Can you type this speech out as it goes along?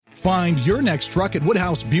Find your next truck at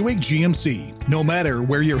Woodhouse Buick GMC. No matter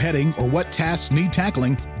where you're heading or what tasks need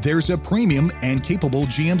tackling, there's a premium and capable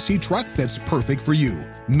GMC truck that's perfect for you.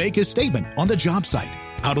 Make a statement on the job site,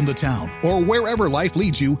 out on the town, or wherever life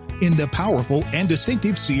leads you in the powerful and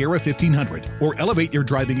distinctive Sierra 1500, or elevate your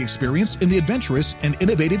driving experience in the adventurous and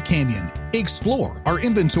innovative Canyon. Explore our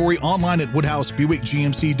inventory online at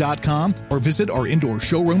WoodhouseBuickGMC.com or visit our indoor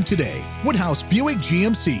showroom today. Woodhouse Buick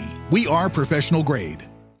GMC. We are professional grade.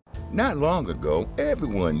 Not long ago,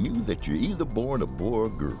 everyone knew that you're either born a boy or a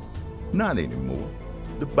girl. Not anymore.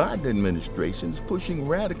 The Biden administration is pushing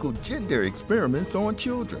radical gender experiments on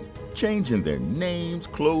children, changing their names,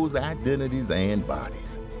 clothes, identities, and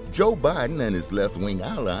bodies. Joe Biden and his left-wing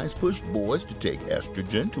allies pushed boys to take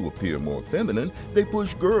estrogen to appear more feminine. They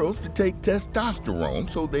pushed girls to take testosterone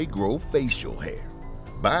so they grow facial hair.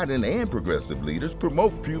 Biden and progressive leaders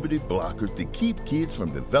promote puberty blockers to keep kids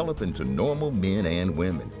from developing to normal men and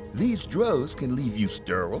women. These drugs can leave you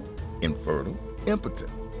sterile, infertile,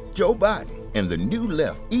 impotent. Joe Biden and the new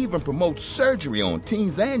left even promotes surgery on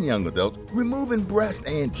teens and young adults, removing breasts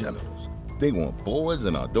and genitals. They want boys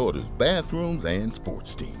in our daughters' bathrooms and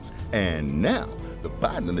sports teams. And now, the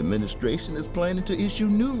Biden administration is planning to issue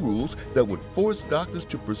new rules that would force doctors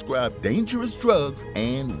to prescribe dangerous drugs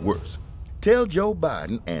and worse. Tell Joe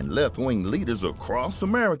Biden and left-wing leaders across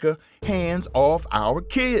America, hands off our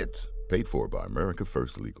kids. Paid for by America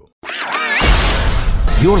First Legal.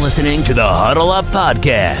 You're listening to the Huddle Up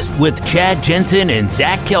Podcast with Chad Jensen and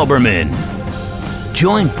Zach Kelberman.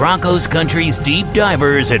 Join Broncos Country's deep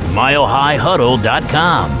divers at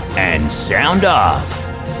milehighhuddle.com and sound off.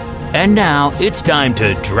 And now it's time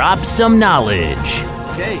to drop some knowledge.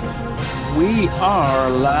 Okay, we are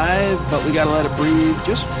live, but we got to let it breathe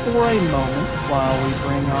just for a moment while we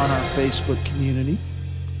bring on our Facebook community.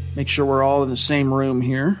 Make sure we're all in the same room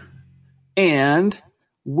here. And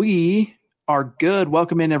we are good.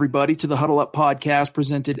 Welcome in, everybody, to the Huddle Up Podcast,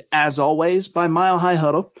 presented, as always, by Mile High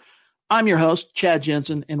Huddle. I'm your host, Chad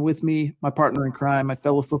Jensen, and with me, my partner in crime, my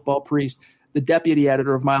fellow football priest, the deputy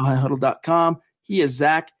editor of milehighhuddle.com. He is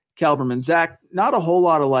Zach Kelberman. Zach, not a whole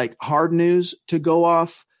lot of hard news to go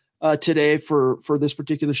off today for this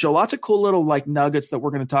particular show. Lots of cool little nuggets that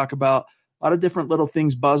we're going to talk about. A lot of different little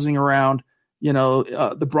things buzzing around,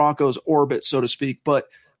 the Broncos orbit, so to speak. But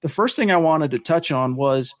the first thing I wanted to touch on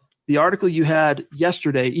was the article you had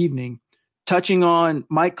yesterday evening, touching on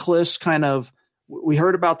Mike Klis we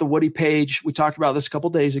heard about the Woody Page. We talked about this a couple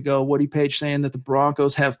days ago. Woody Page saying that the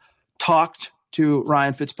Broncos have talked to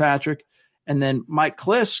Ryan Fitzpatrick. And then Mike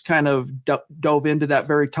Klis dove into that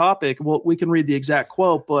very topic. Well, we can read the exact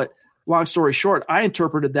quote, but long story short, I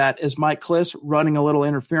interpreted that as Mike Klis running a little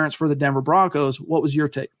interference for the Denver Broncos. What was your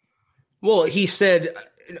take? Well, he said,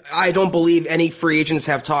 I don't believe any free agents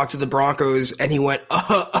have talked to the Broncos, and he went,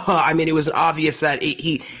 I mean, it was obvious that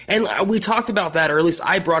and we talked about that, or at least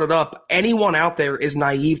I brought it up. Anyone out there is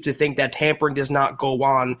naive to think that tampering does not go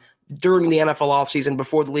on during the NFL offseason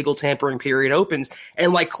before the legal tampering period opens.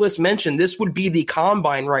 And like Klis mentioned, this would be the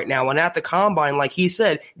combine right now. And at the combine, like he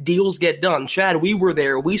said, deals get done. Chad, we were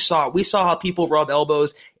there. We saw how people rub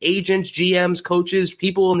elbows, agents, GMs, coaches,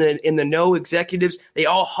 people in the know, executives, they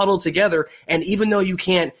all huddle together. And even though you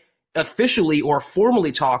can't officially or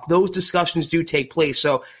formally talk, those discussions do take place.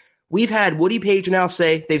 So we've had Woody Page now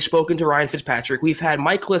say they've spoken to Ryan Fitzpatrick. We've had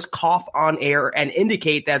Mike Klis cough on air and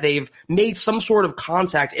indicate that they've made some sort of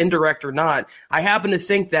contact, indirect or not. I happen to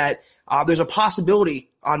think that there's a possibility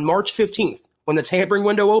on March 15th, when the tampering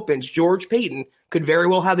window opens, George Paton could very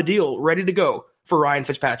well have a deal ready to go for Ryan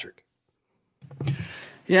Fitzpatrick.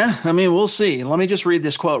 Yeah, I mean, we'll see. Let me just read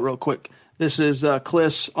this quote real quick. This is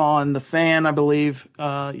Klis on The Fan, I believe.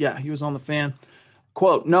 He was on The Fan.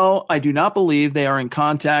 Quote, "No, I do not believe they are in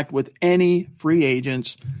contact with any free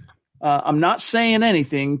agents. I'm not saying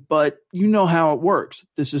anything, but you know how it works.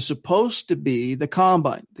 This is supposed to be the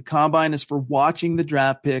combine. The combine is for watching the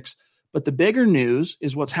draft picks, but the bigger news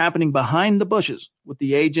is what's happening behind the bushes with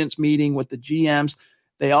the agents meeting with the GMs.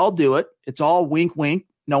 They all do it. It's all wink, wink.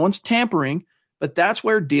 No one's tampering, but that's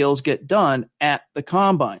where deals get done at the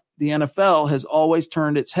combine. The NFL has always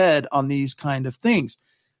turned its head on these kind of things."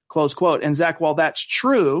 Close quote. And Zach, while that's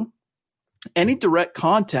true, any direct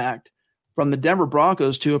contact from the Denver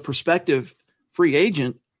Broncos to a prospective free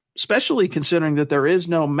agent, especially considering that there is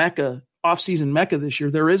no offseason mecca this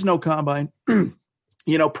year, there is no combine.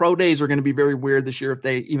 Pro days are going to be very weird this year if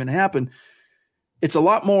they even happen. It's a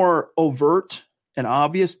lot more overt and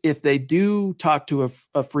obvious if they do talk to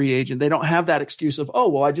a free agent. They don't have that excuse of, oh,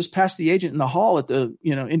 well, I just passed the agent in the hall at the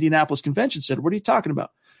Indianapolis Convention Center. What are you talking about?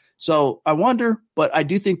 So I wonder, but I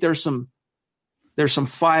do think there's some there's some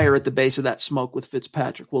fire at the base of that smoke with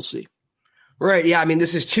Fitzpatrick. We'll see. Right. Yeah. I mean,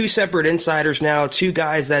 this is two separate insiders now, two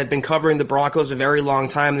guys that have been covering the Broncos a very long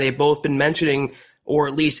time. They've both been mentioning, or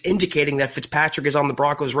at least indicating, that Fitzpatrick is on the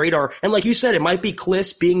Broncos' radar. And like you said, it might be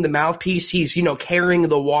Kliss being the mouthpiece. He's, carrying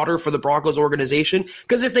the water for the Broncos organization.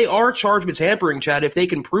 Because if they are charged with tampering, Chad, if they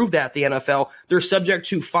can prove that, the NFL, they're subject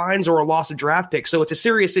to fines or a loss of draft picks. So it's a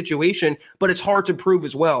serious situation, but it's hard to prove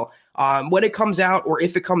as well. When it comes out, or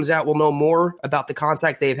if it comes out, we'll know more about the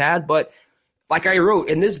contact they've had. But like I wrote,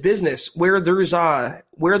 in this business, where there's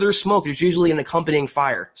smoke, there's usually an accompanying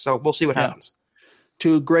fire. So we'll see what happens.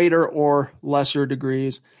 To greater or lesser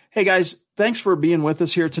degrees. Hey, guys, thanks for being with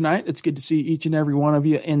us here tonight. It's good to see each and every one of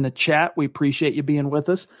you in the chat. We appreciate you being with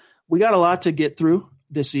us. We got a lot to get through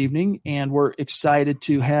this evening, and we're excited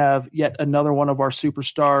to have yet another one of our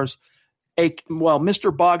superstars,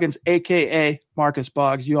 Mr. Boggins, a.k.a. Marcus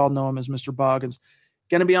Boggs. You all know him as Mr. Boggins.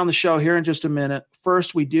 Going to be on the show here in just a minute.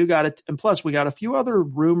 First, we do got it, and plus we got a few other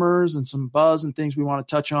rumors and some buzz and things we want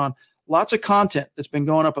to touch on. Lots of content that's been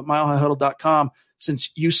going up at milehighhuddle.com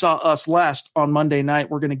since you saw us last on Monday night.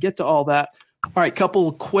 We're going to get to all that. All right, couple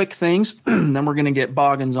of quick things, then we're going to get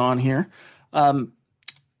Boggins on here.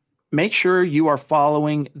 Make sure you are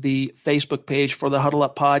following the Facebook page for the Huddle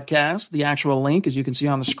Up Podcast. The actual link, as you can see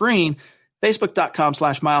on the screen,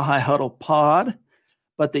 facebook.com/milehighhuddlepod.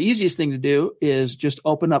 But the easiest thing to do is just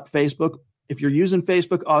open up Facebook. If you're using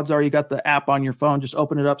Facebook, odds are you got the app on your phone. Just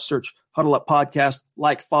open it up, search Huddle Up Podcast,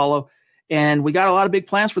 like, follow. And we got a lot of big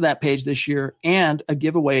plans for that page this year, and a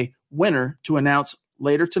giveaway winner to announce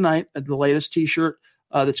later tonight, the latest T-shirt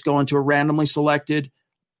that's going to a randomly selected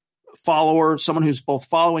follower, someone who's both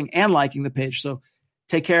following and liking the page. So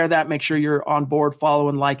take care of that. Make sure you're on board,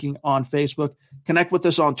 following, liking on Facebook. Connect with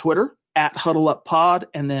us on Twitter at Huddle Up Pod,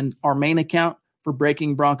 and then our main account for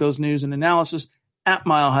breaking Broncos news and analysis at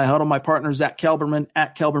Mile High Huddle. My partner, Zach Kelberman,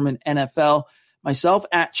 at Kelberman NFL. Myself,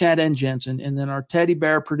 at Chad N. Jensen. And then our teddy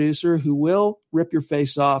bear producer, who will rip your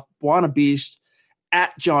face off, Buana Beast,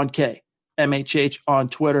 at John K. MHH on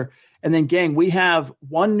Twitter. And then, gang, we have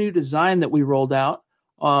one new design that we rolled out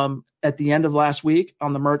at the end of last week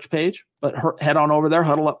on the merch page. But head on over there,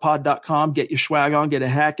 huddleuppod.com, get your swag on, get a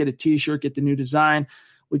hat, get a T-shirt, get the new design.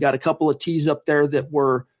 We got a couple of tees up there that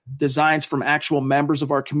were designs from actual members of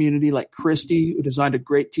our community, like Christy, who designed a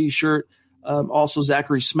great T-shirt. Also,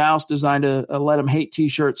 Zachary Smouse designed a Let 'Em Hate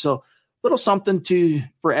T-shirt. So little something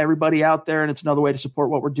for everybody out there, and it's another way to support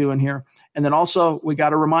what we're doing here. And then also, we got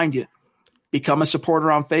to remind you, become a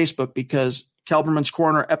supporter on Facebook, because Kelberman's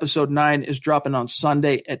Corner episode 9 is dropping on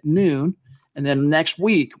Sunday at noon. And then next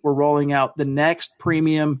week, we're rolling out the next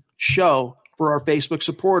premium show for our Facebook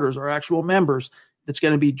supporters, our actual members. That's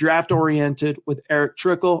going to be draft-oriented with Eric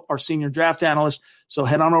Trickle, our senior draft analyst. So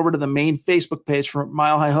head on over to the main Facebook page for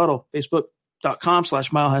Mile High Huddle,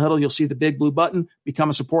 facebook.com/Mile High Huddle. You'll see the big blue button.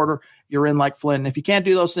 Become a supporter. You're in like Flynn. And if you can't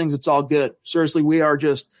do those things, it's all good. Seriously, we are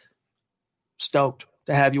just stoked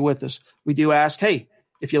to have you with us. We do ask, hey,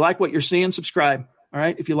 if you like what you're seeing, subscribe. All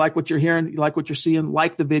right? If you like what you're hearing, you like what you're seeing,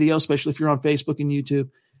 like the video, especially if you're on Facebook and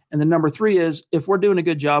YouTube. And then number 3 is, if we're doing a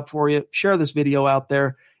good job for you, share this video out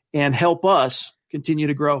there and help us continue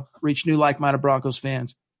to grow, reach new like-minded Broncos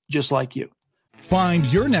fans just like you.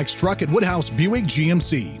 Find your next truck at Woodhouse Buick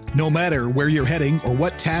GMC. No matter where you're heading or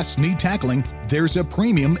what tasks need tackling, there's a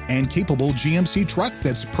premium and capable GMC truck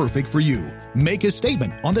that's perfect for you. Make a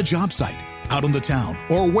statement on the job site, out on the town,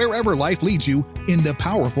 or wherever life leads you in the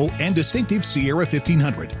powerful and distinctive Sierra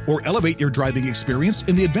 1500, or elevate your driving experience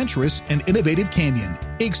in the adventurous and innovative Canyon.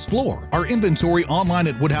 Explore our inventory online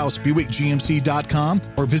at WoodhouseBuickGMC.com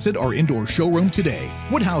or visit our indoor showroom today.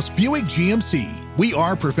 Woodhouse Buick GMC. We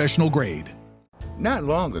are professional grade. Not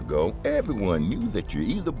long ago, everyone knew that you're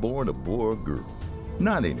either born a boy or girl.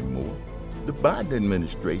 Not anymore. The Biden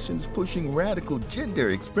administration is pushing radical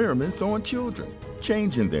gender experiments on children,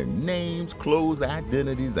 changing their names, clothes,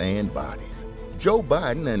 identities, and bodies. Joe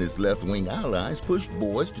Biden and his left-wing allies push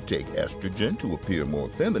boys to take estrogen to appear more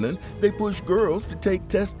feminine. They push girls to take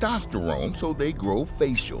testosterone so they grow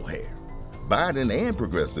facial hair. Biden and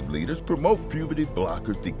progressive leaders promote puberty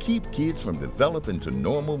blockers to keep kids from developing to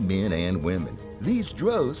normal men and women. These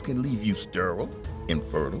drugs can leave you sterile,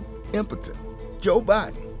 infertile, impotent. Joe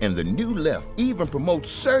Biden and the new left even promote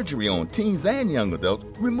surgery on teens and young adults,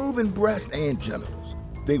 removing breast and genitals.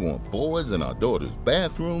 They want boys in our daughters'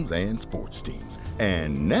 bathrooms and sports teams.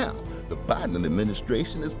 And now, the Biden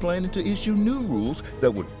administration is planning to issue new rules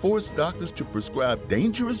that would force doctors to prescribe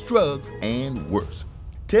dangerous drugs and worse.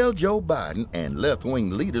 Tell Joe Biden and left-wing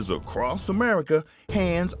leaders across America,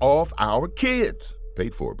 hands off our kids.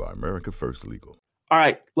 Paid for by America First Legal. All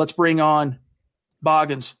right, let's bring on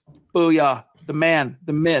Boggins. Booyah. the man,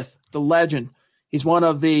 the myth, the legend. He's one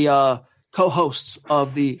of the co-hosts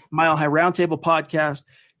of the Mile High Roundtable podcast.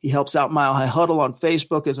 He helps out Mile High Huddle on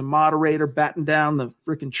Facebook as a moderator, batting down the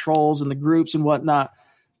freaking trolls and the groups and whatnot.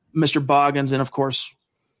 Mr. Boggins, and of course,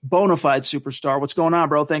 bona fide superstar. What's going on,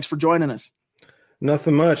 bro? Thanks for joining us.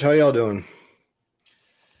 Nothing much. How y'all doing?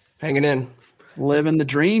 Hanging in. Living the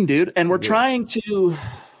dream, dude. And we're trying to,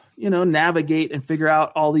 navigate and figure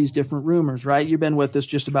out all these different rumors, right? You've been with us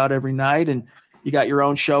just about every night, and you got your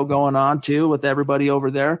own show going on too with everybody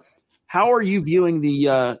over there. How are you viewing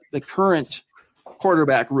the current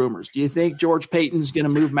quarterback rumors? Do you think George Paton's going to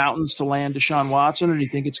move mountains to land Deshaun Watson, or do you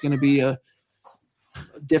think it's going to be a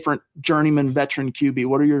different journeyman veteran QB?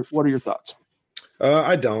 What are your thoughts?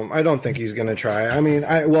 I don't think he's going to try. I mean,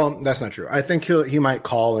 that's not true. I think he might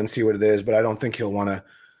call and see what it is, but I don't think he'll want to.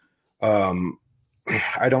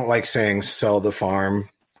 I don't like saying sell the farm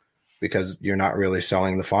because you're not really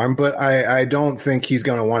selling the farm, but I don't think he's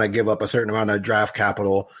going to want to give up a certain amount of draft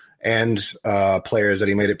capital and players that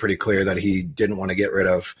he made it pretty clear that he didn't want to get rid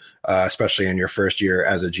of, especially in your first year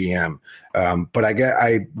as a GM. But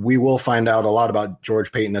we will find out a lot about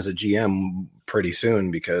George Paton as a GM pretty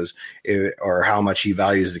soon or how much he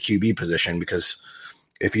values the QB position, because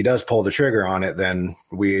if he does pull the trigger on it, then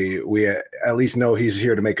we at least know he's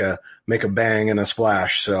here to make a bang and a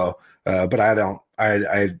splash. So, but I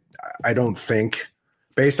don't think,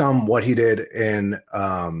 based on what he did in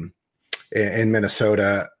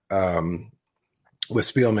Minnesota with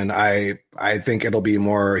Spielman, I think it'll be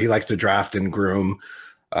more, he likes to draft and groom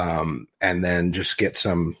and then just get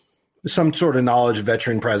some sort of knowledge,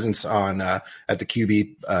 veteran presence on at the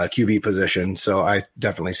QB position. So I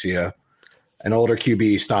definitely see an older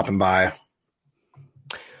QB stopping by.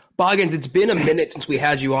 Boggins, it's been a minute since we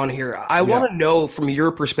had you on here. I want to know from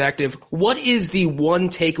your perspective, what is the one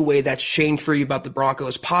takeaway that's changed for you about the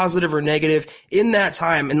Broncos, positive or negative, in that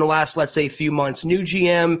time, in the last, let's say, few months? New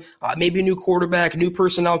GM, maybe a new quarterback, new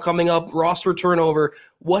personnel coming up, roster turnover.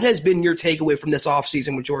 What has been your takeaway from this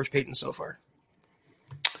offseason with George Paton so far?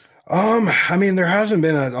 I mean, there hasn't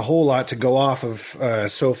been a whole lot to go off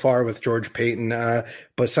of so far with George Paton,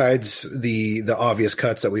 besides the obvious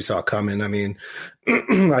cuts that we saw coming. I mean,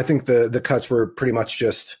 I think the cuts were pretty much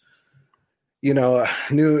just,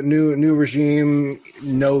 new regime,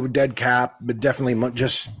 no dead cap, but definitely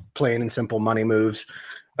just plain and simple money moves.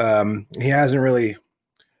 He hasn't really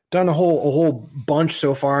done a whole bunch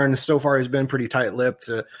so far, and so far he's been pretty tight-lipped.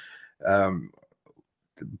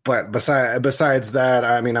 But besides that,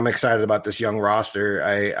 I mean, I'm excited about this young roster.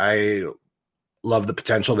 I love the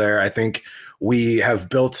potential there. I think we have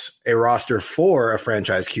built a roster for a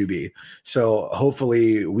franchise QB. So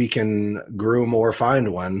hopefully we can groom or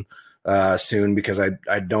find one soon, because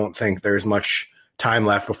I don't think there's much time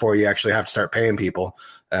left before you actually have to start paying people.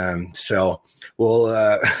 So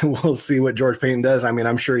we'll see what George Paton does. I mean,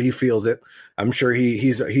 I'm sure he feels it. I'm sure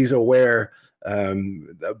he's aware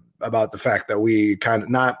about the fact that we kind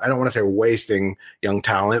of I don't want to say wasting young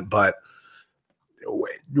talent, but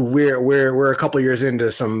we're a couple of years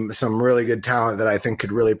into some really good talent that I think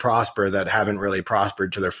could really prosper, that haven't really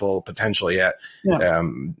prospered to their full potential yet. Yeah.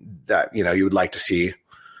 That, you would like to see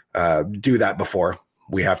do that before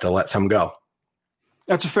we have to let some go.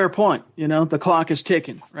 That's a fair point. The clock is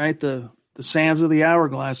ticking, right? The sands of the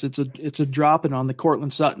hourglass. It's a dropping on the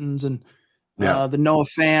Cortland Suttons and the Noah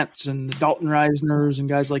Fants and the Dalton Reisners and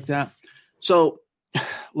guys like that. So,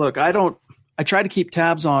 look, I try to keep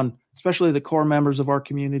tabs on, especially the core members of our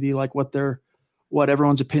community, like what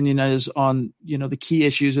everyone's opinion is on, the key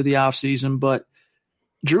issues of the offseason. But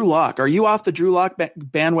Drew Lock, are you off the Drew Lock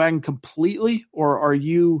bandwagon completely, or are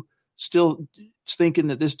you still thinking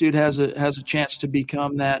that this dude has a chance to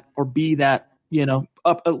become that, or be that,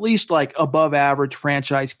 up at least like above average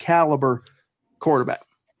franchise caliber quarterback?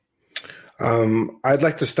 I'd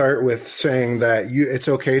like to start with saying that it's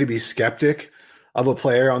okay to be skeptic of a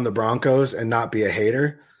player on the Broncos and not be a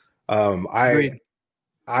hater. I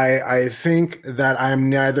think that I'm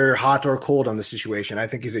neither hot or cold on the situation. I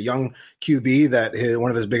think he's a young QB that one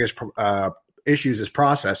of his biggest issues is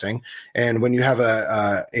processing. And when you have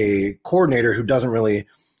a coordinator who doesn't really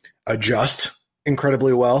adjust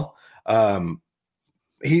incredibly well,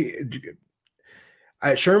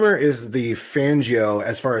 Shurmur is the Fangio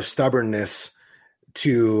as far as stubbornness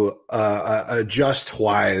to adjust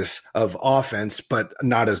wise of offense, but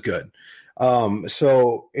not as good.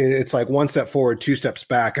 So it's like one step forward, two steps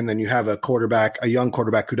back, and then you have a young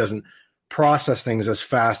quarterback who doesn't process things as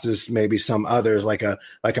fast as maybe some others, like a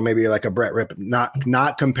Brett Rippon.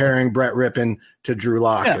 Not comparing Brett Rippon to Drew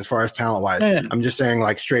Lock as far as talent wise. Yeah. I'm just saying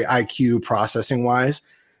like straight IQ processing wise.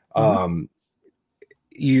 Mm-hmm.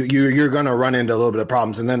 you're going to run into a little bit of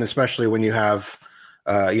problems, and then especially when you have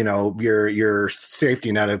your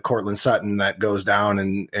safety net of Cortland Sutton that goes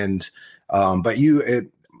down,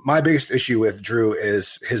 my biggest issue with Drew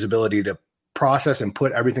is his ability to process and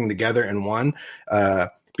put everything together in one,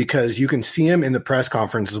 because you can see him in the press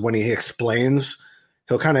conferences when he explains.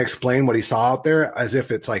 He'll kind of explain what he saw out there as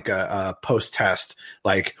if it's like a post-test,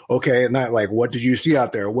 like, okay, not like, what did you see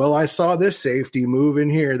out there? Well, I saw this safety move in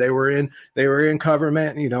here. They were in cover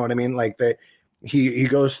man. You know what I mean? Like he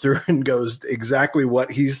goes through and goes exactly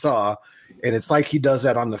what he saw. And it's like he does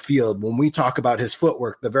that on the field. When we talk about his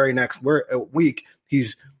footwork, the very next week,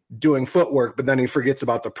 he's doing footwork, but then he forgets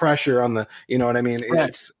about the pressure on the, you know what I mean?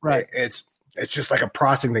 Right, It's just like a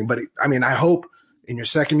processing thing. But I mean, I hope in your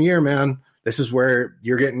second year, man, this is where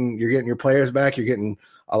you're getting your players back. You're getting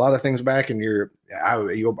a lot of things back, and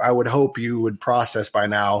I would hope you would process by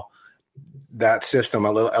now that system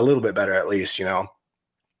a little bit better, at least, you know.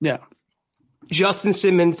 Yeah. Justin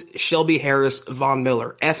Simmons, Shelby Harris, Von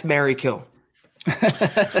Miller, F, marry, kill.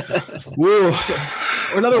 Woo.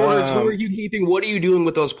 Or in other words, who are you keeping? What are you doing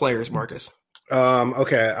with those players, Marcus?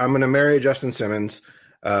 Okay, I'm going to marry Justin Simmons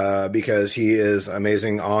because he is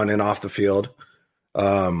amazing on and off the field.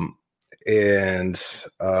 I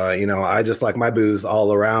just like my booze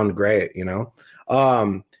all around great, you know.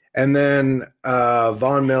 And then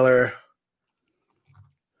Von Miller.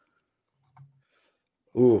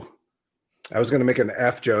 Ooh, I was going to make an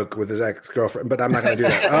F joke with his ex-girlfriend, but I'm not going to do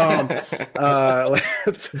that.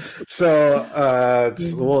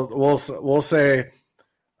 We'll say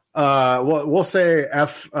we'll say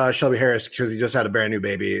F Shelby Harris because he just had a brand new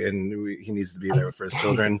baby and he needs to be there for his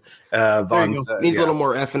children. Vaughn needs a little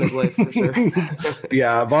more F in his life for sure.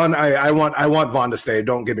 Yeah, Vaughn. I want Vaughn to stay.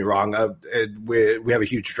 Don't get me wrong. We have a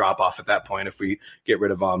huge drop off at that point if we get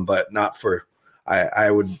rid of Vaughn, but not for. I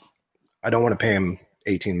don't want to pay him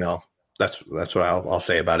 $18 million. That's what I'll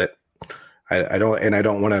say about it. I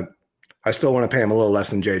still want to pay him a little less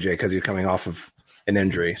than JJ because he's coming off of an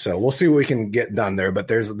injury. So we'll see what we can get done there. But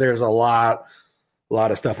there's a lot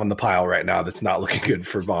of stuff on the pile right now that's not looking good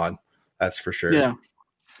for Vaughn. That's for sure. Yeah.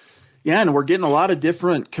 Yeah, and we're getting a lot of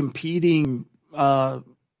different competing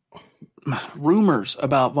rumors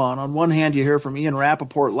about Vaughn. On one hand, you hear from Ian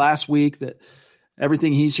Rappaport last week that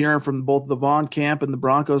everything he's hearing from both the Vaughn camp and the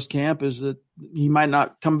Broncos camp is that he might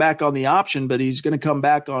not come back on the option, but he's going to come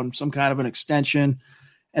back on some kind of an extension.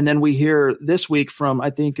 And then we hear this week from,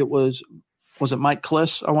 I think it was it Mike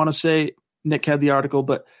Kliss? I want to say Nick had the article,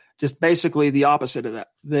 but just basically the opposite of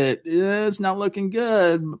that it's not looking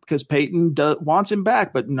good because Peyton wants him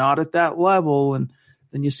back, but not at that level. And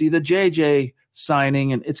then you see the JJ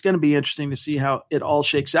signing, and it's going to be interesting to see how it all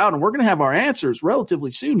shakes out. And we're going to have our answers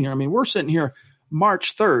relatively soon here. I mean, we're sitting here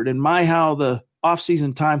March 3rd, and how the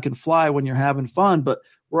off-season time can fly when you're having fun, but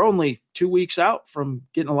we're only 2 weeks out from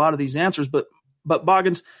getting a lot of these answers. But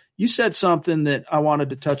Boggins, you said something that I wanted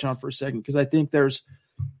to touch on for a second because I think there's,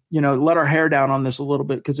 let our hair down on this a little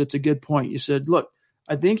bit because it's a good point. You said, look,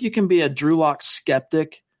 I think you can be a Drew Lock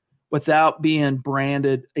skeptic without being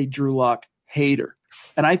branded a Drew Lock hater.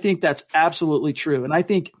 And I think that's absolutely true. And I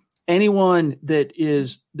think anyone that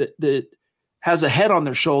has a head on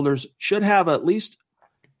their shoulders should have at least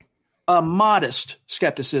a modest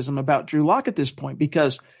skepticism about Drew Lock at this point,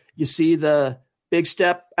 because you see the big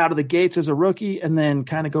step out of the gates as a rookie and then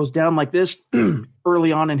kind of goes down like this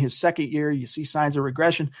early on in his second year. You see signs of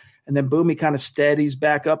regression, and then boom, he kind of steadies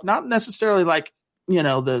back up. Not necessarily like,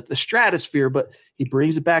 the stratosphere, but he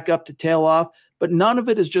brings it back up to tail off. But none of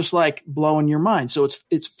it is just like blowing your mind. So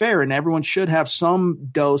it's fair, and everyone should have some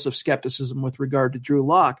dose of skepticism with regard to Drew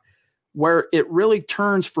Lock. Where it really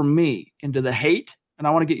turns for me into the hate, and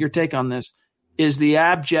I want to get your take on this, is the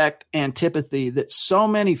abject antipathy that so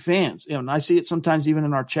many fans, and I see it sometimes even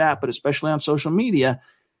in our chat, but especially on social media,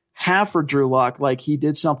 have for Drew Lock, like he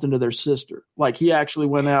did something to their sister. Like he actually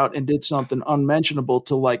went out and did something unmentionable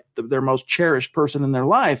to like their most cherished person in their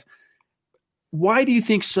life. Why do you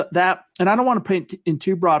think that? And I don't want to paint in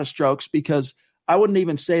too broad of strokes because I wouldn't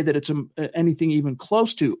even say that it's anything even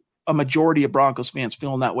close to a majority of Broncos fans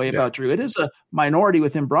feeling that way about Drew. It is a minority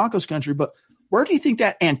within Broncos country, but where do you think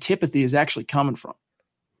that antipathy is actually coming from?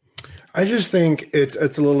 I just think it's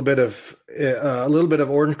a little bit of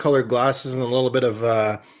orange colored glasses and a little bit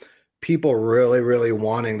of people really, really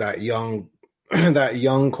wanting that young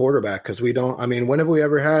quarterback. Cause we don't, when have we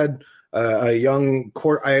ever had a young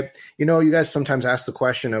you guys sometimes ask the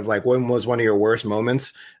question of like, when was one of your worst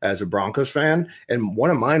moments as a Broncos fan? And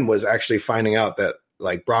one of mine was actually finding out that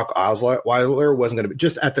like Brock Osweiler wasn't going to be,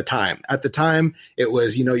 just at the time. At the time, it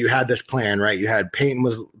was, you know, you had this plan, right? You had Peyton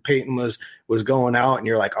was going out, and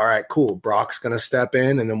you're like, all right, cool. Brock's going to step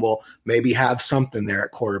in, and then we'll maybe have something there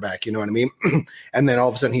at quarterback. You know what I mean? And then all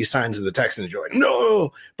of a sudden he signs to the Texans. You're like,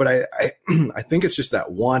 no. But I think it's just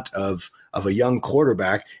that want of a young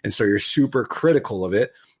quarterback, and so you're super critical of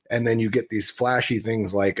it. And then you get these flashy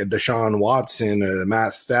things like a Deshaun Watson, a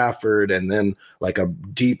Matt Stafford, and then like a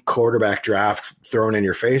deep quarterback draft thrown in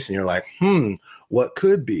your face. And you're like, what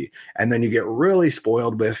could be? And then you get really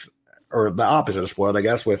spoiled with, or the opposite of spoiled, I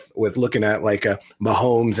guess, with looking at like a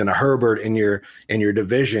Mahomes and a Herbert in your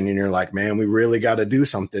division. And you're like, man, we really got to do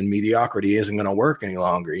something. Mediocrity isn't going to work any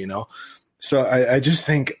longer, you know? So I just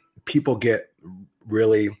think people get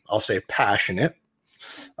really, I'll say, passionate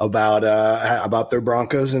about their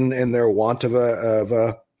Broncos and their want of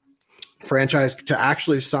a franchise, to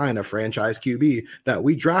actually sign a franchise QB that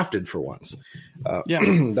we drafted for once.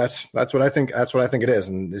 That's what I think. That's what I think it is.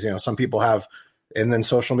 And, you know, some people have, and then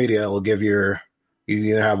social media will give you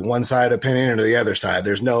either have one side opinion or the other side.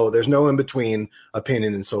 There's no in between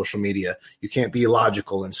opinion in social media. You can't be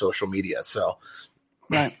logical in social media. So,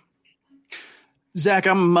 right. Zach,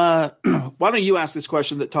 why don't you ask this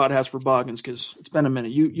question that Todd has for Boggins, because it's been a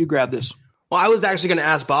minute. You grab this. Well, I was actually going to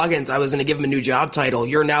ask Boggins. I was going to give him a new job title.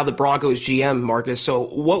 You're now the Broncos GM, Marcus. So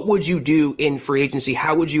what would you do in free agency?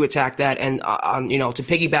 How would you attack that? And, to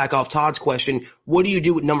piggyback off Todd's question, what do you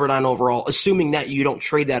do with number 9 overall, assuming that you don't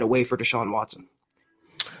trade that away for Deshaun Watson?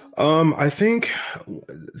 I think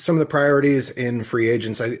some of the priorities in free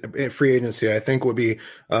agency, I think would be,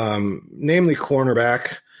 namely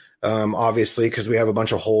cornerback. Obviously, because we have a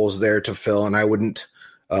bunch of holes there to fill, and I wouldn't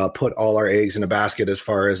put all our eggs in a basket as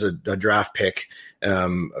far as a draft pick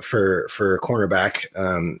for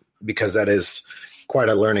cornerback, because that is quite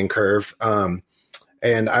a learning curve.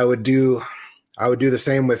 And I would do the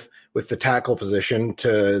same with the tackle position,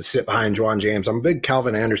 to sit behind Juwan James. I'm a big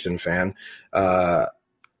Calvin Anderson fan,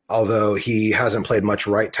 although he hasn't played much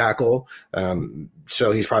right tackle,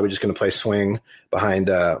 so he's probably just going to play swing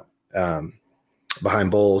behind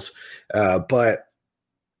Bowles. But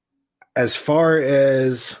as far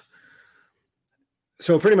as,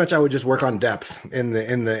 so pretty much I would just work on depth in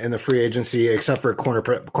the free agency, except for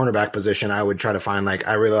cornerback position. I would try to find, like,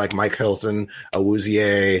 I really like Mike Hilton, a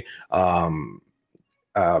Awuzie,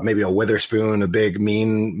 maybe a Witherspoon, a big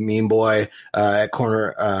mean boy at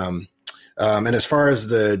corner. And as far as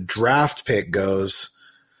the draft pick goes,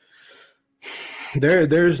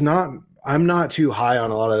 I'm not too high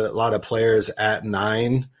on a lot of players at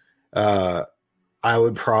 9. I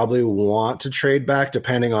would probably want to trade back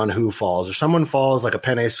depending on who falls. If someone falls like a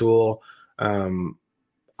Penei Sewell,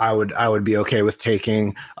 I would be okay with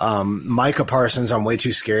taking. Micah Parsons, I'm way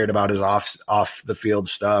too scared about his off the field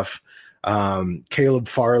stuff. Caleb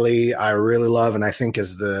Farley, I really love, and I think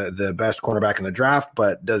is the best cornerback in the draft,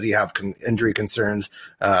 but does he have injury concerns?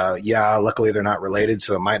 Luckily they're not related,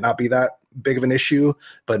 so it might not be that big of an issue,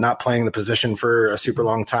 but not playing the position for a super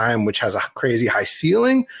long time, which has a crazy high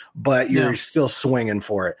ceiling, but you're still swinging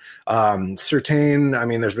for it. Surtain, I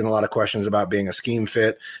mean, there's been a lot of questions about being a scheme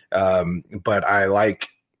fit, but I like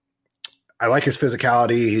his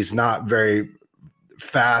physicality. He's not very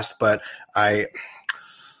fast, but I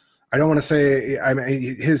don't want to say, I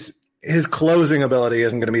mean, his closing ability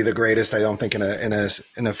isn't going to be the greatest, I don't think, in a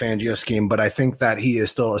Fangio scheme, but I think that he is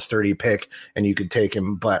still a sturdy pick and you could take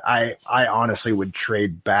him. But I honestly would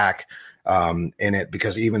trade back in it,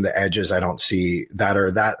 because even the edges I don't see that are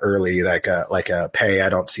that early, like a Pay, I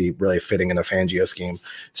don't see really fitting in a Fangio scheme.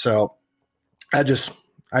 So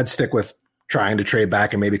I'd stick with trying to trade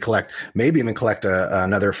back and maybe even collect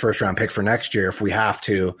another first round pick for next year if we have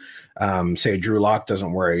to. Say Drew Lock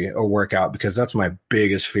doesn't work out, because that's my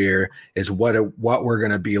biggest fear, is what we're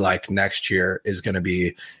going to be like next year is going to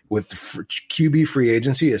be with QB free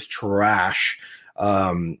agency is trash.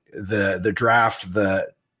 The draft,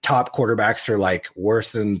 the top quarterbacks are like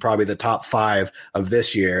worse than probably the top 5 of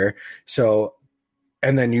this year. So,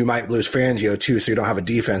 and then you might lose Fangio too, so you don't have a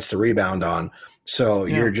defense to rebound on. So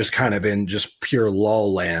you're just kind of in just pure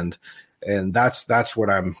lull land. And that's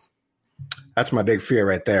my big fear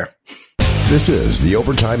right there. This is the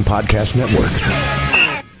Overtime Podcast Network.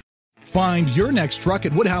 Find your next truck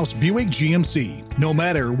at Woodhouse Buick GMC. No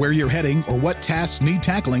matter where you're heading or what tasks need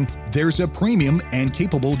tackling, there's a premium and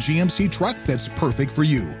capable GMC truck that's perfect for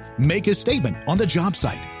you. Make a statement on the job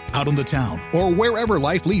site, out on the town, or wherever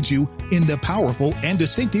life leads you in the powerful and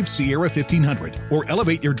distinctive Sierra 1500, or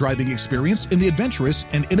elevate your driving experience in the adventurous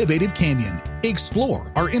and innovative Canyon.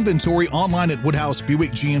 Explore our inventory online at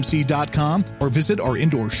WoodhouseBuickGMC.com or visit our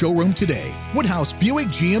indoor showroom today. Woodhouse Buick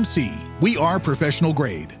GMC, We are professional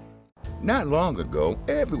grade. Not long ago,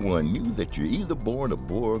 everyone knew that you're either born a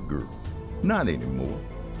boy or girl. Not anymore.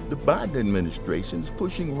 The Biden administration is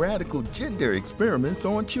pushing radical gender experiments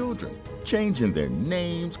on children, changing their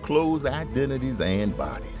names, clothes, identities, and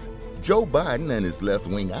bodies. Joe Biden and his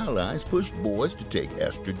left-wing allies push boys to take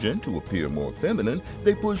estrogen to appear more feminine.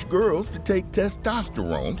 They push girls to take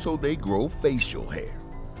testosterone so they grow facial hair.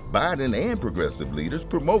 Biden and progressive leaders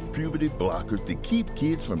promote puberty blockers to keep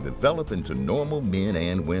kids from developing to normal men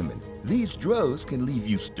and women. These drugs can leave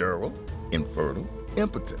you sterile, infertile,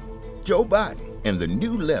 impotent. Joe Biden and the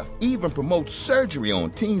new left even promote surgery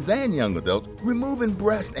on teens and young adults, removing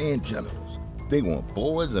breasts and genitals. They want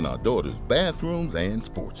boys in our daughters' bathrooms and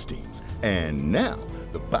sports teams. And now,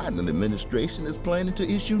 the Biden administration is planning to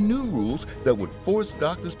issue new rules that would force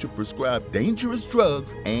doctors to prescribe dangerous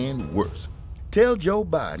drugs and worse. Tell Joe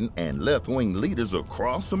Biden and left-wing leaders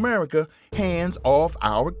across America, hands off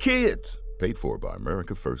our kids. Paid for by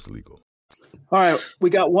America First Legal. All right, we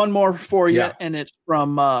got one more for you, Yeah. and it's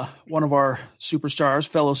from one of our superstars,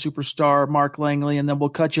 fellow superstar, Mark Langley, and then we'll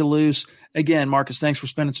cut you loose. Again, Marcus, thanks for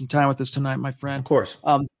spending some time with us tonight, my friend. Of course.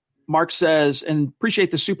 Mark says, and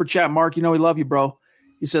appreciate the super chat, Mark. You know we love you, bro.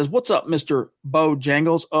 He says, "What's up, Mr. Bo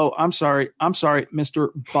Jangles?" Oh, I'm sorry, Mr.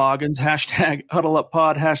 Boggins. Hashtag Huddle Up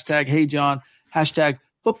Pod. Hashtag Hey John. Hashtag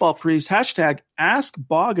Football Priest. Hashtag Ask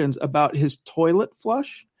Boggins about his toilet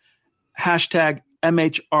flush. Hashtag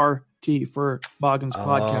MHRT for Boggins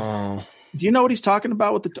podcast. Do you know what he's talking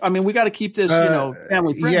about with the? I mean, we got to keep this,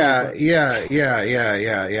 family friendly. Yeah.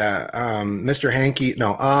 Mr. Hanky.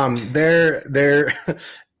 No. There.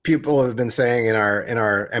 People have been saying in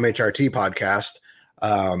our MHRT podcast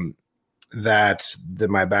that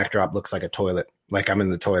my backdrop looks like a toilet, like I'm in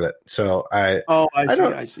the toilet. So I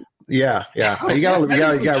see. Yeah. You gotta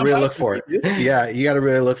really look for it. Yeah, you gotta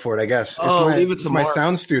really look for it, I guess. It's my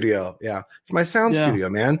sound studio. Yeah, it's my sound studio,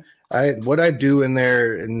 man. What I do in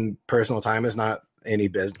there in personal time is not any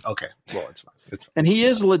business. Okay, well, it's fine. It's fine. And he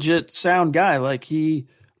is a legit sound guy. Like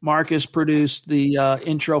Marcus produced the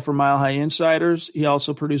intro for Mile High Insiders. He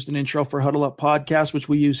also produced an intro for Huddle Up Podcast, which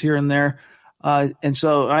we use here and there. And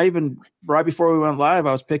so I even, right before we went live,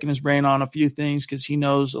 I was picking his brain on a few things because he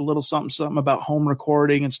knows a little something about home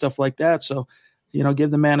recording and stuff like that. So, give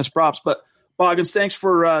the man his props. But Boggins, thanks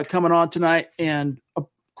for coming on tonight. And of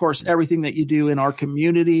course, everything that you do in our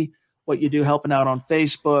community, what you do helping out on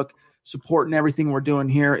Facebook, supporting everything we're doing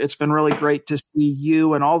here. It's been really great to see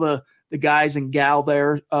you and all the guys and gal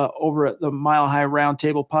there over at the Mile High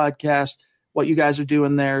Roundtable podcast, what you guys are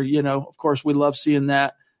doing there. Of course, we love seeing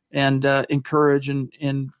that. And encourage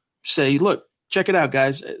and say, look, check it out,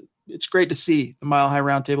 guys. It's great to see the Mile High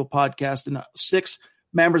Roundtable podcast and 6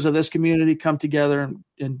 members of this community come together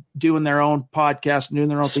and doing their own podcast and doing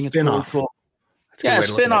their own thing. It's really cool. Yeah,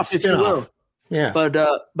 spin-off, if you will. Yeah.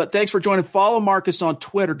 But thanks for joining. Follow Marcus on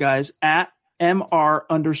Twitter, guys, at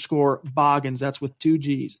 @MR_Boggins. That's with 2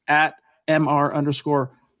 G's, at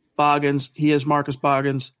 @MR_Boggins. He is Marcus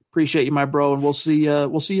Boggins. Appreciate you, my bro, and we'll see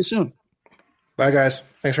you soon. Bye, guys.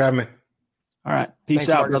 Thanks for having me. All right. Peace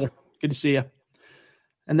out, brother. Good to see you.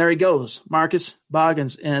 And there he goes, Marcus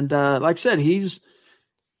Boggins. And like I said, he's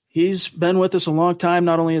been with us a long time,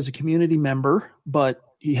 not only as a community member, but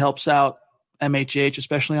he helps out MHH,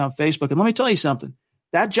 especially on Facebook. And let me tell you something.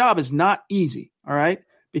 That job is not easy, all right?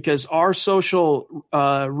 Because our social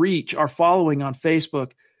reach, our following on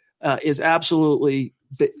Facebook is absolutely,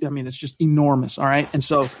 it's just enormous, all right? And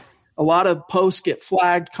so a lot of posts get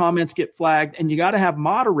flagged, comments get flagged, and you got to have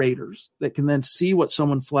moderators that can then see what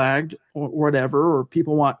someone flagged or whatever, or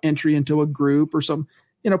people want entry into a group or some,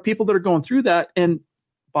 people that are going through that. And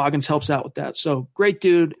Boggins helps out with that. So great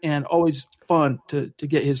dude, and always fun to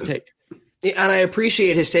get his take. And I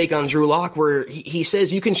appreciate his take on Drew Lock, where he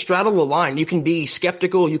says you can straddle the line. You can be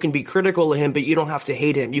skeptical, you can be critical of him, but you don't have to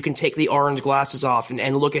hate him. You can take the orange glasses off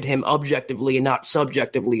and look at him objectively and not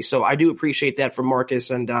subjectively. So I do appreciate that from Marcus,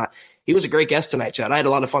 and he was a great guest tonight, Chad. I had a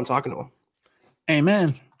lot of fun talking to him.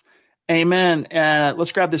 Amen.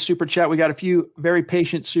 Let's grab this super chat. We got a few very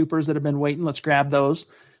patient supers that have been waiting. Let's grab those.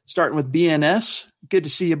 Starting with BNS. Good to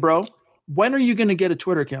see you, bro. When are you going to get a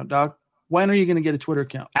Twitter account, dog? When are you going to get a Twitter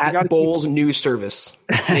account? At Bowles News Service.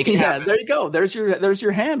 Yeah, there you go. There's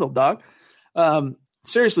your handle, dog.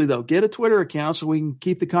 Seriously, though, get a Twitter account so we can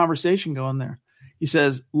keep the conversation going there. He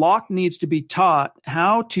says, Locke needs to be taught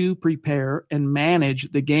how to prepare and manage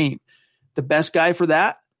the game. The best guy for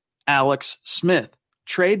that, Alex Smith.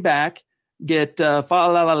 Trade back, get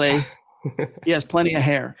Falalale. He has plenty of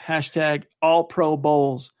hair. Hashtag all pro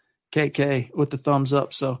Bowles, KK, with the thumbs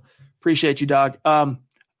up. So appreciate you, dog.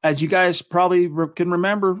 As you guys probably can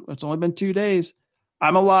remember, it's only been 2 days.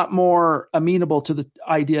 I'm a lot more amenable to the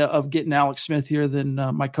idea of getting Alex Smith here than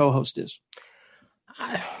my co-host is.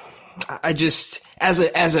 I just, as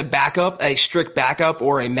a backup, a strict backup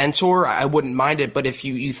or a mentor, I wouldn't mind it. But if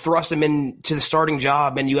you thrust him into the starting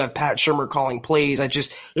job and you have Pat Shurmur calling plays, it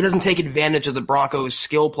doesn't take advantage of the Broncos'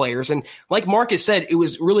 skill players. And like Marcus said, it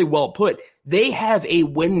was really well put. They have a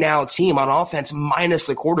win now team on offense minus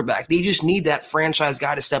the quarterback. They just need that franchise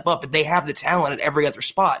guy to step up, but they have the talent at every other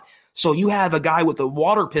spot. So you have a guy with a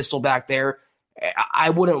water pistol back there. I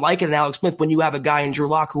wouldn't like it in Alex Smith when you have a guy in Drew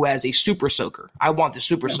Lock who has a super soaker. I want the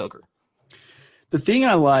super soaker. The thing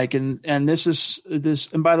I like, and this,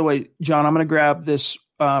 and by the way, John, I'm going to grab this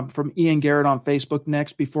from Ian Garrett on Facebook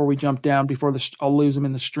next before we jump down, I'll lose him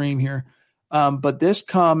in the stream here. But this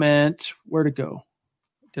comment, where'd it go?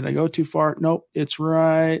 Did I go too far? Nope, it's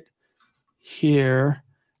right here.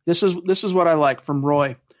 This is what I like from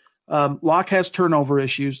Roy. Locke has turnover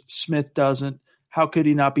issues. Smith doesn't. How could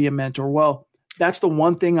he not be a mentor? Well, that's the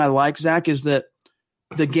one thing I like, Zach, is that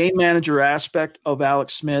the game manager aspect of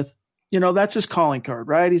Alex Smith, that's his calling card,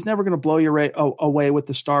 right? He's never going to blow you away with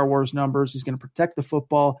the Star Wars numbers. He's going to protect the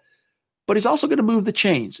football, but he's also going to move the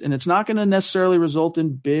chains, and it's not going to necessarily result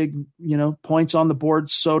in big, points on the board,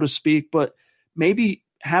 so to speak, but maybe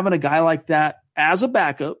having a guy like that as a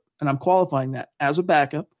backup, and I'm qualifying that as a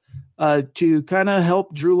backup, to kind of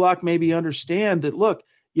help Drew Lock maybe understand that, look,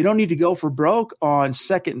 you don't need to go for broke on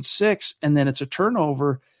 2nd and 6, and then it's a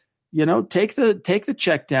turnover. Take the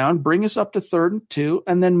check down, bring us up to 3rd and 2,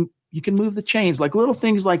 and then you can move the chains. Like little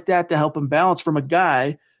things like that to help him balance from a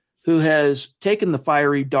guy who has taken the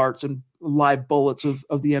fiery darts and live bullets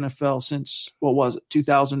of the NFL since,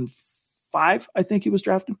 2005, I think he was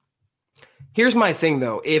drafted. Here's my thing,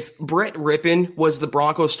 though. If Brett Rippon was the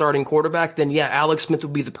Broncos starting quarterback, then yeah, Alex Smith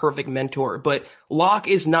would be the perfect mentor. But Locke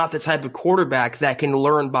is not the type of quarterback that can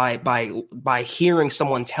learn by hearing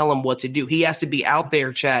someone tell him what to do. He has to be out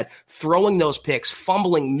there, Chad, throwing those picks,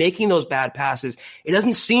 fumbling, making those bad passes. It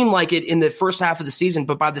doesn't seem like it in the first half of the season,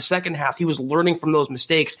 but by the second half, he was learning from those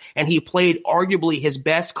mistakes, and he played arguably his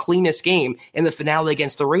best, cleanest game in the finale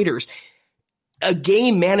against the Raiders. A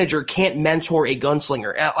game manager can't mentor a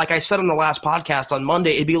gunslinger. Like I said on the last podcast on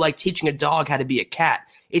Monday, it'd be like teaching a dog how to be a cat.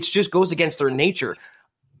 It just goes against their nature.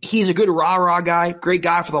 He's a good rah-rah guy, great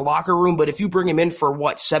guy for the locker room, but if you bring him in for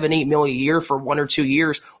 $7-8 million a year for 1 or 2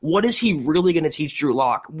 years, what is he really going to teach Drew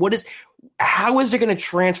Lock? How is it going to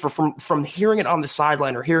transfer from hearing it on the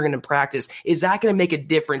sideline or hearing it in practice? Is that going to make a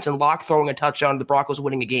difference in Lock throwing a touchdown and the Broncos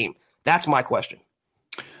winning a game? That's my question.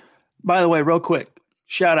 By the way, real quick,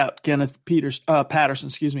 shout out Kenneth Patterson,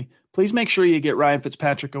 Please make sure you get Ryan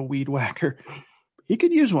Fitzpatrick a weed whacker. He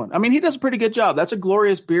could use one. I mean, he does a pretty good job. That's a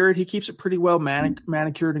glorious beard. He keeps it pretty well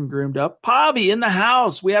manicured and groomed up. Pobby in the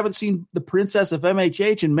house. We haven't seen the princess of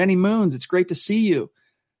MHH in many moons. It's great to see you.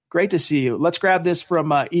 Great to see you. Let's grab this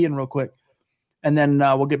from Ian real quick, and then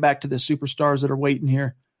we'll get back to the superstars that are waiting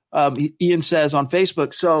here. Ian says on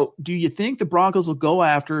Facebook, so do you think the Broncos will go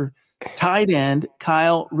after tight end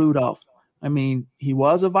Kyle Rudolph? I mean, he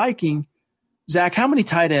was a Viking. Zach, how many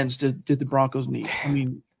tight ends did the Broncos need? I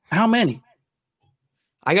mean, how many?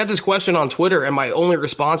 I got this question on Twitter, and my only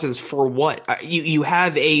response is, for what? You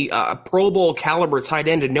have a Pro Bowl caliber tight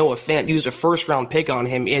end in Noah Fant, used a first-round pick on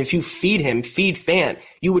him, and if you feed Fant,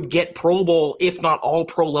 you would get Pro Bowl, if not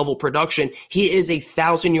all-pro level production. He is a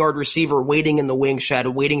 1,000-yard receiver waiting in the wings, Chad,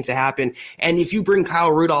 waiting to happen. And if you bring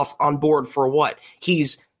Kyle Rudolph on board for what?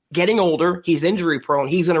 He's getting older, he's injury prone,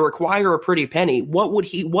 he's going to require a pretty penny.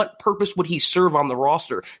 What purpose would he serve on the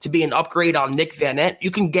roster? To be an upgrade on Nick Vannett?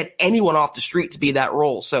 You can get anyone off the street to be that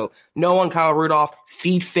role. So no on Kyle Rudolph,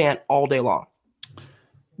 feed Fant all day long.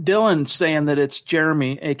 Dylan saying that it's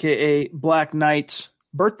Jeremy, aka Black Knight's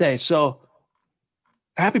birthday. So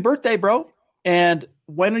happy birthday, bro. And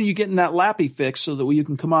when are you getting that lappy fix so that you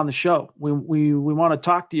can come on the show? We want to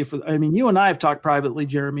talk to you you and I have talked privately,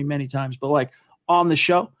 Jeremy, many times, but like on the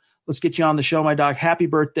show. Let's get you on the show, my dog. Happy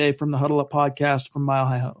birthday from the Huddle Up podcast from Mile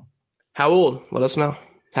High Huddle. How old? Let us know.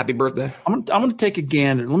 Happy birthday. I'm going to take a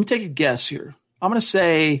gander. Let me take a guess here. I'm going to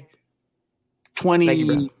say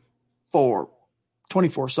 24,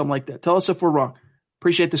 something like that. Tell us if we're wrong.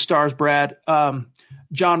 Appreciate the stars, Brad.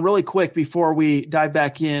 John, really quick before we dive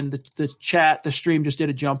back in, the stream just did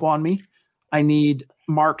a jump on me. I need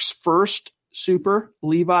Mark's first super,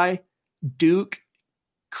 Levi, Duke,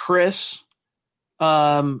 Chris,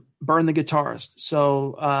 Burn the Guitarist.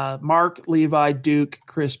 So Mark, Levi, Duke,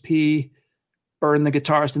 Chris P, Burn the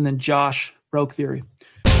Guitarist, and then Josh, Rogue Theory.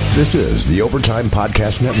 This is the Overtime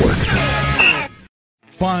Podcast Network.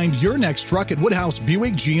 Find your next truck at Woodhouse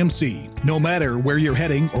Buick GMC. No matter where you're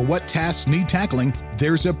heading or what tasks need tackling,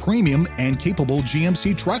 there's a premium and capable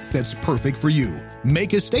GMC truck that's perfect for you.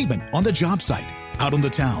 Make a statement on the job site, out on the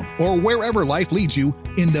town, or wherever life leads you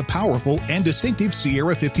in the powerful and distinctive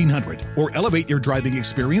Sierra 1500, or elevate your driving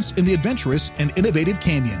experience in the adventurous and innovative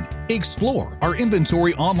Canyon. Explore our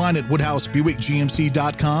inventory online at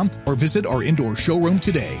WoodhouseBuickGMC.com or visit our indoor showroom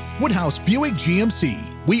today. Woodhouse Buick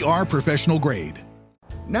GMC. We are professional grade.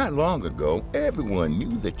 Not long ago, everyone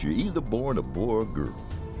knew that you're either born a boy or girl.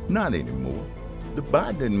 Not anymore. The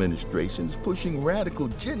Biden administration is pushing radical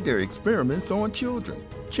gender experiments on children,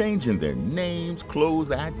 changing their names,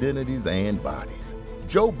 clothes, identities, and bodies.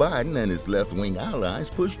 Joe Biden and his left-wing allies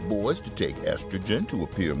push boys to take estrogen to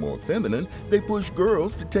appear more feminine. They push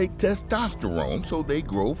girls to take testosterone so they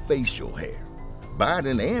grow facial hair.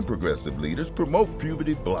 Biden and progressive leaders promote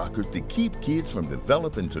puberty blockers to keep kids from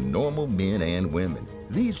developing to normal men and women.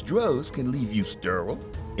 These drugs can leave you sterile,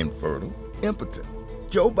 infertile, impotent.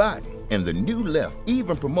 Joe Biden and the new left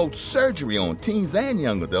even promote surgery on teens and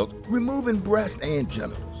young adults, removing breasts and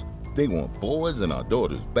genitals. They want boys in our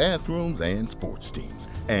daughters' bathrooms and sports teams.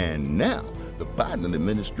 And now, the Biden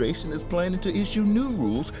administration is planning to issue new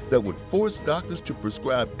rules that would force doctors to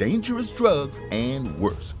prescribe dangerous drugs and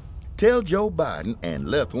worse. Tell Joe Biden and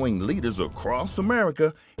left-wing leaders across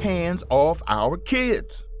America, hands off our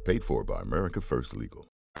kids. Paid for by America First Legal.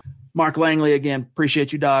 Mark Langley again.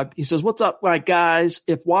 Appreciate you, dog. He says, what's up, my guys?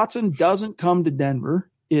 If Watson doesn't come to Denver,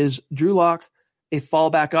 is Drew Lock a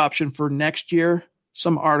fallback option for next year?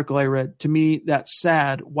 Some article I read. To me, that's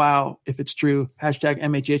sad. Wow, if it's true. Hashtag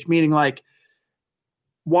MHH, meaning like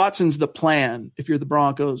Watson's the plan if you're the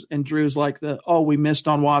Broncos, and Drew's like we missed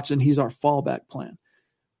on Watson. He's our fallback plan.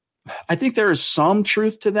 I think there is some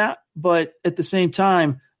truth to that, but at the same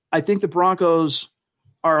time, I think the Broncos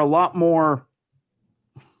are a lot more,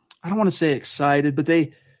 I don't want to say excited, but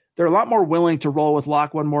they're a lot more willing to roll with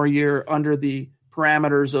Locke one more year under the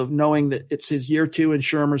parameters of knowing that it's his year 2 in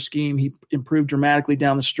Shermer's scheme. He improved dramatically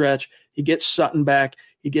down the stretch. He gets Sutton back.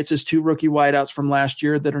 He gets his 2 rookie wideouts from last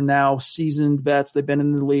year that are now seasoned vets. They've been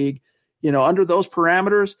in the league. Under those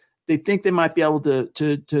parameters, they think they might be able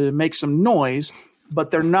to make some noise,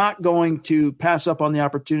 but they're not going to pass up on the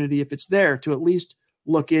opportunity if it's there to at least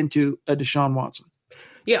look into a Deshaun Watson.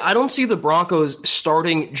 Yeah, I don't see the Broncos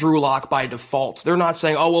starting Drew Lock by default. They're not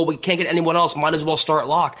saying, we can't get anyone else, might as well start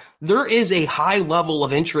Lock. There is a high level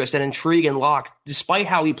of interest and intrigue in Lock, despite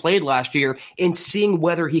how he played last year, in seeing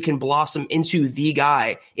whether he can blossom into the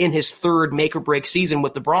guy in his 3rd make-or-break season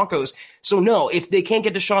with the Broncos. So no, if they can't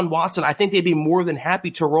get Deshaun Watson, I think they'd be more than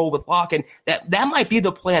happy to roll with Lock, and that might be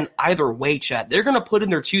the plan either way, Chad. They're going to put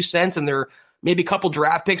in their 2 cents and their maybe a couple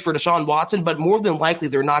draft picks for Deshaun Watson, but more than likely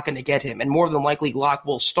they're not going to get him, and more than likely Lock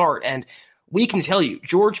will start. And we can tell you,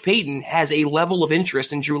 George Paton has a level of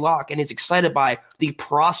interest in Drew Lock and is excited by the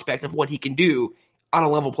prospect of what he can do on a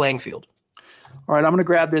level playing field. All right, I'm going to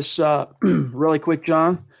grab this really quick,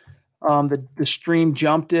 John. The stream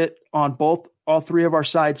jumped it on all 3 of our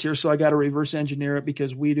sides here, so I got to reverse engineer it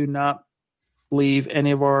because we do not leave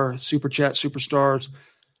any of our Super Chat superstars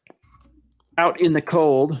out in the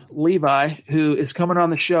cold. Levi, who is coming on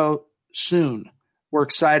the show soon. We're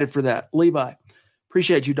excited for that. Levi,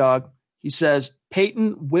 appreciate you, dog. He says,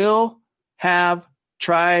 Peyton will have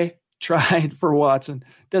tried for Watson.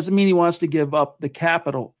 Doesn't mean he wants to give up the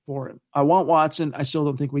capital for him. I want Watson. I still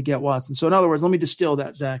don't think we get Watson. So in other words, let me distill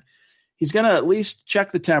that, Zach. He's going to at least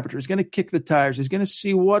check the temperature. He's going to kick the tires. He's going to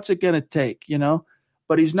see what's it going to take,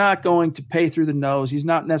 but he's not going to pay through the nose. He's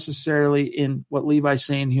not necessarily in what Levi's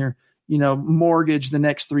saying here, mortgage the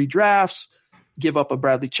next 3 drafts, give up a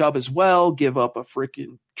Bradley Chubb as well, give up a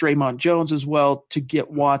freaking Draymond Jones as well to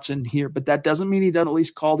get Watson here. But that doesn't mean he doesn't at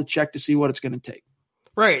least call to check to see what it's going to take.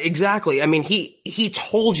 Right, exactly. I mean, he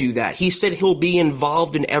told you that. He said he'll be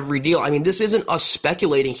involved in every deal. I mean, this isn't us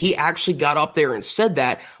speculating. He actually got up there and said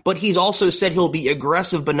that, but he's also said he'll be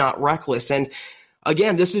aggressive but not reckless. And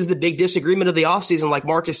again, this is the big disagreement of the offseason. Like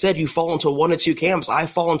Marcus said, you fall into one of 2 camps. I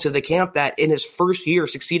fall into the camp that in his first year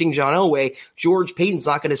succeeding John Elway, George Paton's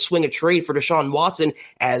not going to swing a trade for Deshaun Watson,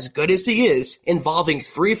 as good as he is, involving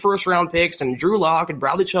 3 first-round picks and Drew Lock and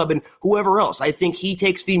Bradley Chubb and whoever else. I think he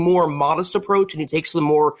takes the more modest approach and he takes the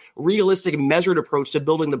more realistic and measured approach to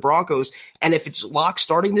building the Broncos. And if it's Lock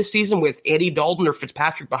starting this season with Andy Dalton or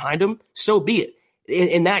Fitzpatrick behind him, so be it.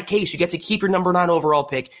 In that case, you get to keep your number 9 overall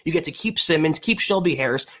pick. You get to keep Simmons, keep Shelby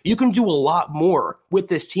Harris. You can do a lot more with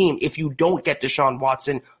this team if you don't get Deshaun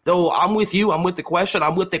Watson. Though I'm with you. I'm with the question.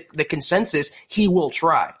 I'm with the consensus. He will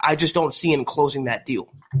try. I just don't see him closing that deal.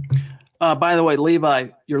 By the way, Levi,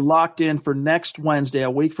 you're locked in for next Wednesday,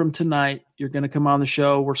 a week from tonight. You're going to come on the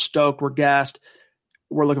show. We're stoked. We're gassed.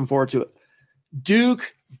 We're looking forward to it.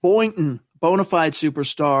 Duke Boynton, bona fide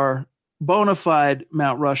superstar, bona fide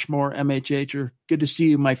Mount Rushmore, MHHer. Good to see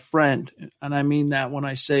you, my friend. And I mean that when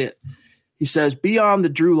I say it. He says, be on the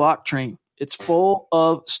Drew Lock train. It's full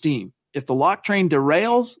of steam. If the Lock train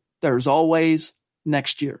derails, there's always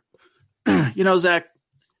next year. Zach,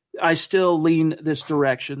 I still lean this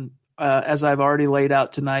direction. As I've already laid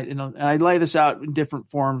out tonight, and I lay this out in different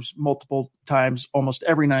forms multiple times, almost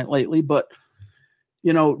every night lately. But,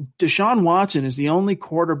 Deshaun Watson is the only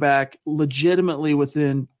quarterback legitimately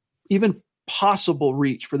within even possible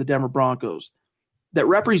reach for the Denver Broncos that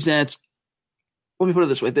represents, let me put it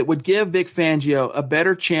this way, that would give Vic Fangio a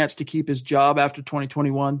better chance to keep his job after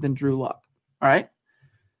 2021 than Drew Lock. All right.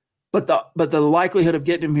 But the likelihood of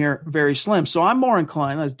getting him here, very slim. So I'm more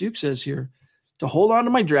inclined, as Duke says here, to hold on to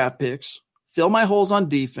my draft picks, fill my holes on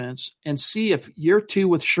defense, and see if year 2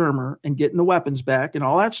 with Shermer and getting the weapons back and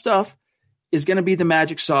all that stuff is going to be the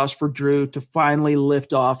magic sauce for Drew to finally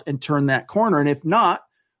lift off and turn that corner. And if not,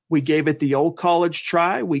 we gave it the old college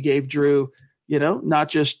try. We gave Drew, not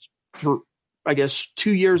just for,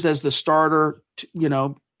 2 years as the starter,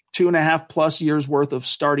 2.5 plus years worth of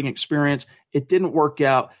starting experience. It didn't work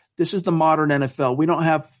out. This is the modern NFL. We don't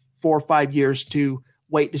have 4 or 5 years to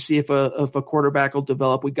wait to see if a quarterback will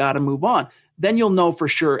develop. We got to move on. Then you'll know for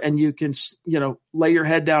sure. And you can, lay your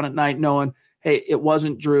head down at night knowing, hey, it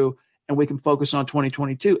wasn't Drew, and we can focus on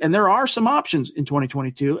 2022. And there are some options in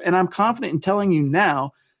 2022. And I'm confident in telling you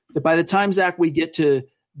now that by the time, Zach, we get to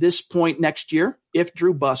this point next year, if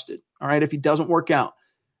Drew busted, all right, if he doesn't work out,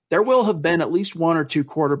 there will have been at least 1 or 2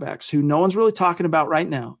 quarterbacks who no one's really talking about right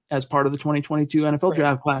now as part of the 2022 NFL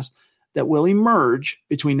draft class that will emerge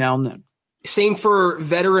between now and then. Same for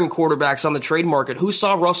veteran quarterbacks on the trade market. Who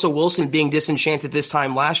saw Russell Wilson being disenchanted this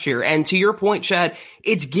time last year? And to your point, Chad,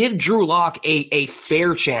 it's give Drew Lock a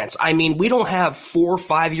fair chance. I mean, we don't have 4 or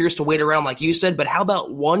 5 years to wait around like you said, but how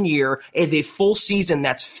about 1 year of a full season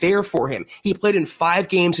that's fair for him? He played in 5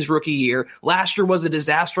 games his rookie year. Last year was a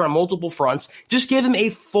disaster on multiple fronts. Just give him a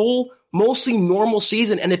full, mostly normal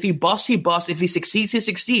season. And if he busts, he busts. If he succeeds, he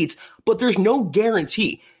succeeds. But there's no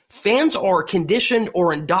guarantee. Fans are conditioned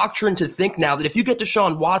or indoctrined to think now that if you get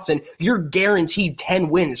Deshaun Watson, you're guaranteed 10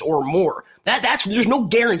 wins or more. There's no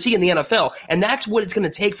guarantee in the NFL, and that's what it's going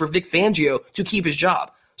to take for Vic Fangio to keep his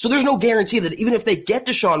job. So there's no guarantee that even if they get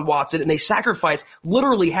Deshaun Watson and they sacrifice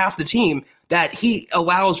literally half the team, that he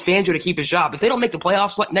allows Fangio to keep his job. If they don't make the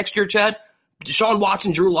playoffs next year, Chad, Deshaun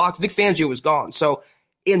Watson, Drew Lock, Vic Fangio is gone. So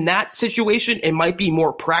in that situation, it might be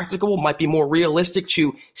more practical, might be more realistic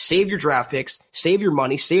to save your draft picks, save your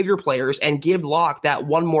money, save your players, and give Lock that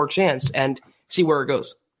one more chance and see where it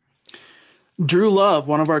goes. Drew Love,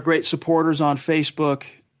 one of our great supporters on Facebook,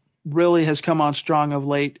 really has come on strong of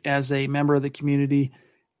late as a member of the community.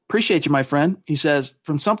 Appreciate you, my friend. He says,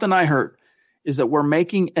 from something I heard is that we're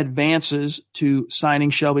making advances to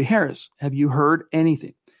signing Shelby Harris. Have you heard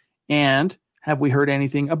anything? And have we heard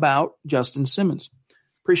anything about Justin Simmons?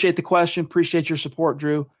 Appreciate the question. Appreciate your support,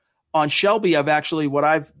 Drew. On Shelby, what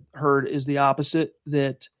I've heard is the opposite,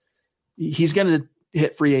 that he's going to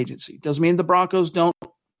hit free agency. Doesn't mean the Broncos don't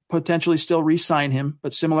potentially still re-sign him,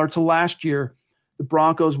 but similar to last year, the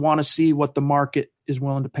Broncos want to see what the market is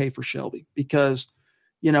willing to pay for Shelby because,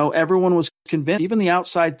 everyone was convinced, even the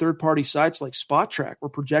outside third-party sites like SpotTrack were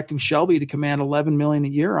projecting Shelby to command $11 million a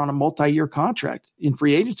year on a multi-year contract in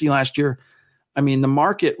free agency last year. I mean, the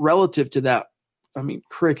market relative to that,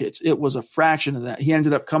 crickets. It was a fraction of that. He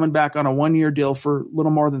ended up coming back on a 1-year deal for a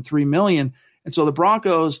little more than $3 million. And so the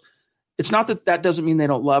Broncos, it's not that doesn't mean they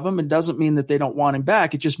don't love him. It doesn't mean that they don't want him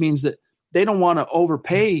back. It just means that they don't want to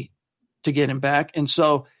overpay to get him back. And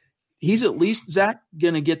so he's at least, Zach,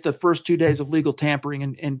 going to get the first 2 days of legal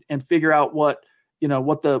tampering and figure out what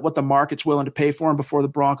the market's willing to pay for him before the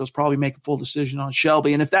Broncos probably make a full decision on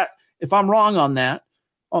Shelby. And if I'm wrong on that,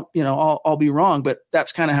 I'll be wrong, but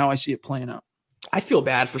that's kind of how I see it playing out. I feel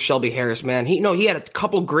bad for Shelby Harris, man. He had a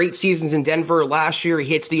couple great seasons in Denver last year. He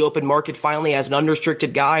hits the open market finally as an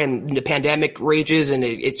unrestricted guy, and the pandemic rages and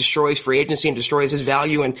it destroys free agency and destroys his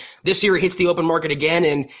value. And this year he hits the open market again.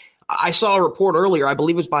 And I saw a report earlier, I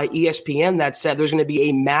believe it was by ESPN, that said there's going to be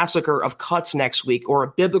a massacre of cuts next week, or a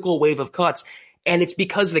biblical wave of cuts. And it's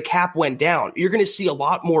because the cap went down. You're going to see a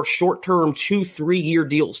lot more short-term 2-3 year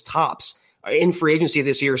deals tops in free agency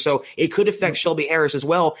this year. So it could affect Shelby Harris as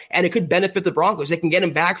well. And it could benefit the Broncos. They can get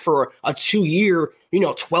him back for a 2-year,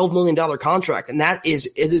 $12 million contract. And it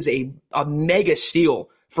is a mega steal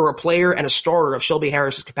for a player and a starter of Shelby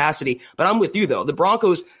Harris's capacity. But I'm with you though. The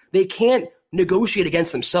Broncos, they can't negotiate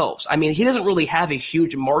against themselves. I mean, he doesn't really have a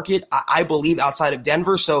huge market, I believe, outside of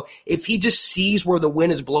Denver. So if he just sees where the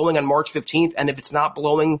wind is blowing on March 15th, and if it's not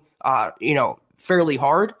blowing, fairly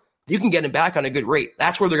hard, you can get him back on a good rate.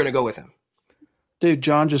 That's where they're going to go with him. Dude,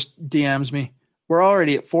 John just DMs me. We're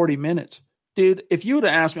already at 40 minutes. Dude, if you would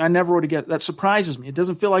have asked me, I never would have guessed. That surprises me. It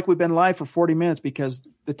doesn't feel like we've been live for 40 minutes because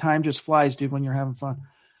the time just flies, dude, when you're having fun.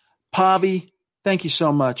 Pobby, thank you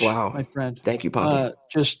so much, my friend. Thank you, Pobby.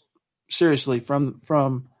 Just seriously, from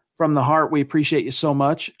the heart, we appreciate you so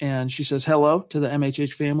much. And she says hello to the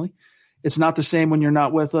MHH family. It's not the same when you're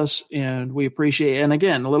not with us, and we appreciate it. And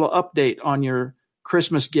again, a little update on your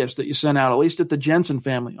Christmas gifts that you sent out, at least at the Jensen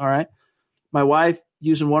family, all right? My wife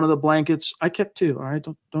using one of the blankets. I kept two, all right?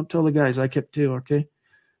 Don't tell the guys I kept two, okay?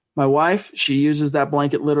 My wife, she uses that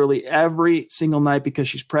blanket literally every single night because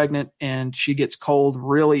she's pregnant and she gets cold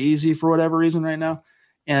really easy for whatever reason right now.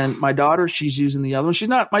 And my daughter, she's using the other one. She's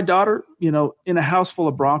not my daughter, in a house full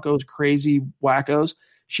of Broncos, crazy wackos.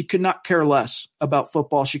 She could not care less about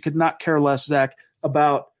football. She could not care less, Zach,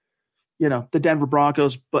 about, the Denver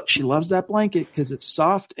Broncos, but she loves that blanket because it's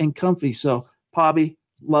soft and comfy. So, Pobby,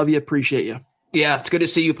 love you, appreciate you. Yeah, it's good to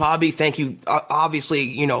see you, Pobby. Thank you,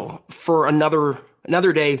 obviously, for another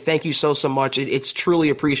day. Thank you so much. It's truly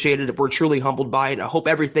appreciated. We're truly humbled by it. I hope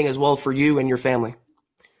everything is well for you and your family.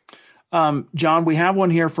 John, we have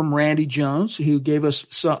one here from Randy Jones, who gave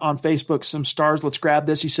us on Facebook some stars. Let's grab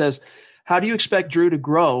this. He says, how do you expect Drew to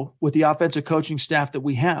grow with the offensive coaching staff that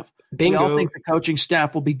we have? Bingo. We all think the coaching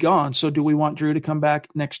staff will be gone. So do we want Drew to come back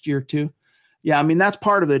next year too? Yeah, I mean, that's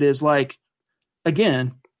part of it is like,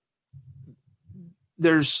 again,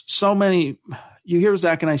 there's so many – you hear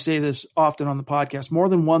Zach and I say this often on the podcast. More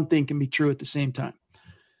than one thing can be true at the same time.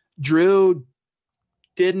 Drew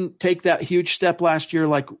didn't take that huge step last year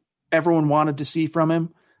like everyone wanted to see from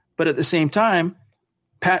him. But at the same time,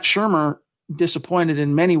 Pat Shurmur disappointed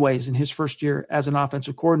in many ways in his first year as an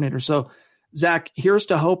offensive coordinator. So, Zach, here's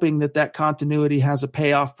to hoping that continuity has a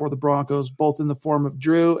payoff for the Broncos, both in the form of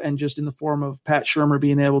Drew and just in the form of Pat Shurmur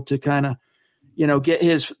being able to kind of, get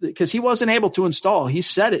his – because he wasn't able to install. He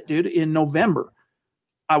said it, dude, in November.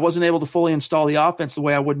 I wasn't able to fully install the offense the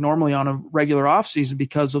way I would normally on a regular offseason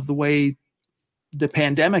because of the way the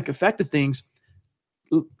pandemic affected things.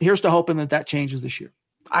 Here's to hoping that changes this year.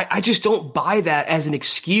 I just don't buy that as an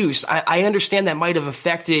excuse. I understand that might have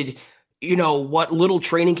affected – what little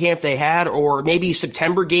training camp they had, or maybe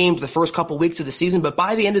September games, the first couple weeks of the season. But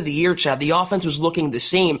by the end of the year, Chad, the offense was looking the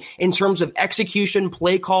same in terms of execution,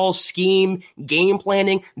 play calls, scheme, game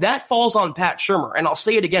planning. That falls on Pat Shurmur. And I'll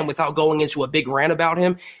say it again without going into a big rant about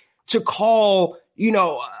him, to call,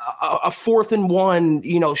 a 4th and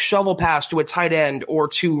 1, shovel pass to a tight end, or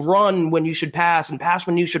to run when you should pass and pass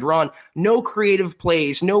when you should run. No creative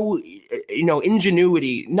plays, no,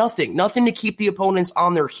 ingenuity, nothing to keep the opponents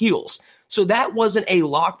on their heels. So that wasn't a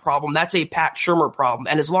Lock problem. That's a Pat Shurmur problem.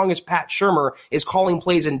 And as long as Pat Shurmur is calling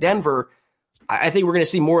plays in Denver, I think we're going to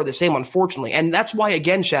see more of the same, unfortunately. And that's why,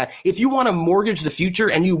 again, Chad, if you want to mortgage the future,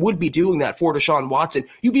 and you would be doing that for Deshaun Watson,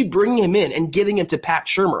 you'd be bringing him in and giving him to Pat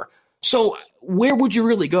Shurmur. So where would you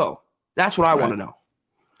really go? That's what I want to know.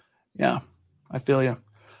 Yeah, I feel you.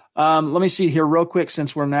 Let me see here real quick,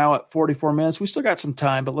 since we're now at 44 minutes. We still got some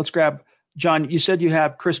time, but let's grab – John, you said you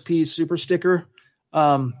have Chris P's super sticker.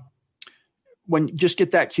 When just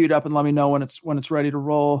get that queued up and let me know when it's ready to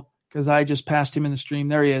roll, because I just passed him in the stream.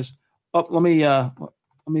 There he is. Oh, let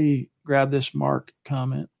me grab this Mark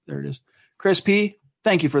comment. There it is. Chris P,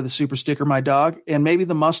 thank you for the super sticker, my dog. And maybe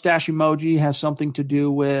the mustache emoji has something to do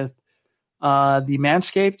with the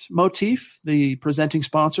Manscaped motif, the presenting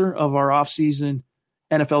sponsor of our offseason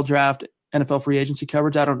NFL draft, NFL free agency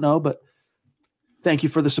coverage. I don't know, but thank you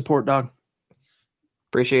for the support, dog.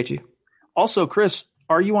 Appreciate you. Also, Chris,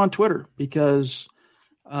 are you on Twitter? Because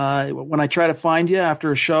when I try to find you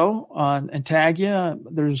after a show and tag you,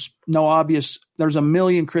 there's a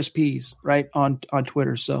million Chris P's right on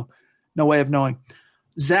Twitter. So no way of knowing.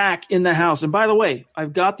 Zach in the house. And by the way,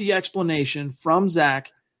 I've got the explanation from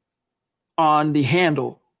Zach on the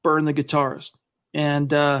handle, Burn the Guitarist.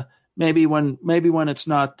 And maybe when it's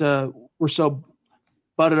not, we're so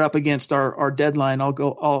butted up against our deadline,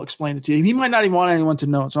 I'll explain it to you. He might not even want anyone to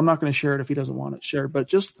know it, so I'm not going to share it if he doesn't want it shared.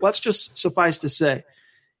 But let's just suffice to say,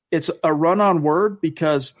 it's a run-on word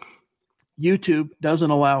because YouTube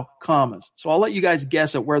doesn't allow commas. So I'll let you guys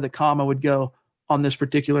guess at where the comma would go on this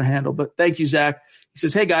particular handle. But thank you, Zach. He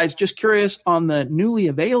says, hey, guys, just curious on the newly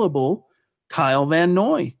available Kyle Van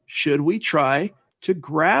Noy. Should we try to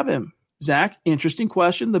grab him? Zach, interesting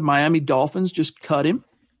question. The Miami Dolphins just cut him.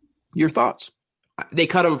 Your thoughts? They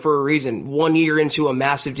cut him for a reason. 1 year into a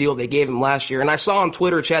massive deal they gave him last year. And I saw on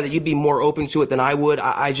Twitter, Chad, that you'd be more open to it than I would.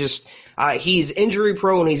 He's injury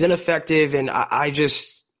prone. He's ineffective. And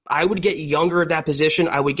I would get younger at that position.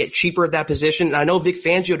 I would get cheaper at that position. And I know Vic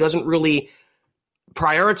Fangio doesn't really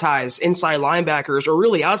prioritize inside linebackers or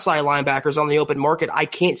really outside linebackers on the open market. I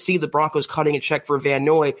can't see the Broncos cutting a check for Van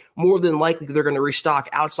Noy. More than likely, they're going to restock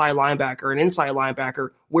outside linebacker and inside linebacker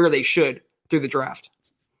where they should through the draft.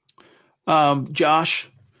 Josh,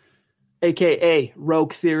 a.k.a.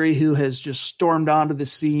 Rogue Theory, who has just stormed onto the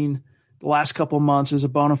scene the last couple months as a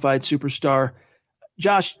bona fide superstar.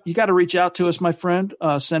 Josh, you got to reach out to us, my friend.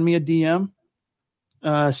 Send me a DM.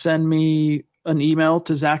 Send me an email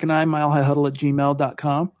to Zach and I,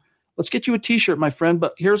 milehighhuddle@gmail.com. Let's get you a T-shirt, my friend.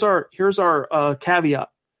 But here's our caveat.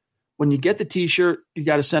 When you get the T-shirt, you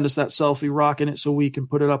got to send us that selfie rocking it so we can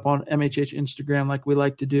put it up on MHH Instagram like we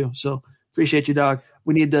like to do. So appreciate you, dog.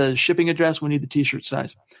 We need the shipping address. We need the T-shirt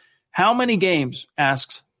size. How many games,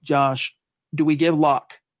 asks Josh, do we give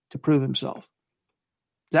Locke to prove himself?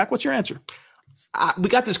 Zach, what's your answer? We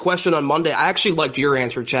got this question on Monday. I actually liked your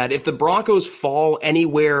answer, Chad. If the Broncos fall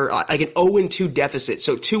anywhere like an 0-2 deficit,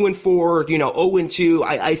 so 2-4, 0-2,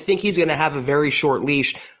 I think he's going to have a very short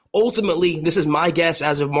leash. Ultimately, this is my guess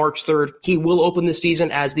as of March 3rd, he will open the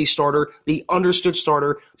season as the starter, the understood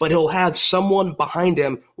starter, but he'll have someone behind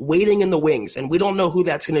him waiting in the wings, and we don't know who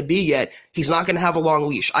that's going to be yet. He's not going to have a long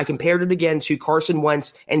leash. I compared it again to Carson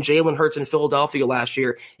Wentz and Jalen Hurts in Philadelphia last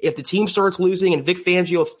year. If the team starts losing and Vic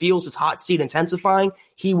Fangio feels his hot seat intensifying,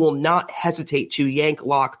 he will not hesitate to yank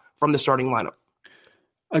Locke from the starting lineup.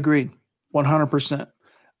 Agreed, 100%.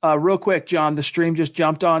 Real quick, John, the stream just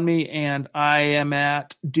jumped on me, and I am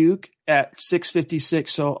at Duke at 6:56.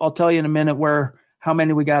 So I'll tell you in a minute how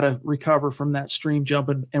many we got to recover from that stream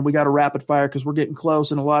jumping, and we got to rapid fire because we're getting close,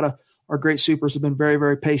 and a lot of our great supers have been very,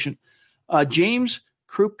 very patient. James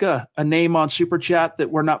Krupka, a name on Super Chat that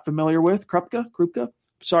we're not familiar with. Krupka?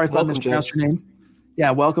 Sorry if I mispronounced your name. Yeah,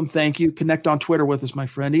 welcome. Thank you. Connect on Twitter with us, my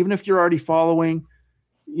friend. Even if you're already following,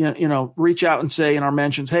 reach out and say in our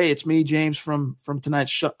mentions, hey, it's me, James, from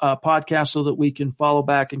tonight's podcast, so that we can follow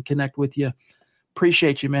back and connect with you.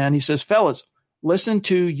 Appreciate you, man. He says, fellas, listen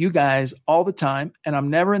to you guys all the time, and I'm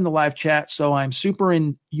never in the live chat, so I'm super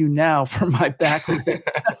in you now for my back. You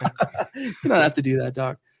don't have to do that,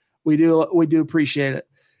 dog. We do appreciate it.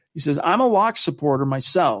 He says, I'm a Locke supporter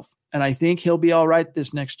myself, and I think he'll be all right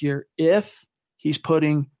this next year if he's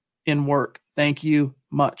putting in work. Thank you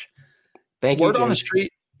much. Thank you, Word James. on the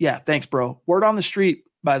street. Yeah, thanks, bro. Word on the street,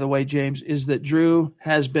 by the way, James, is that Drew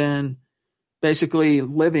has been basically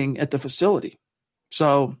living at the facility.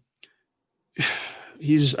 So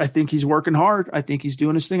I think he's working hard. I think he's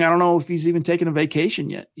doing his thing. I don't know if he's even taking a vacation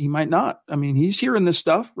yet. He might not. I mean, he's hearing this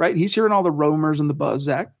stuff, right? He's hearing all the rumors and the buzz,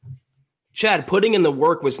 Zach. Chad, putting in the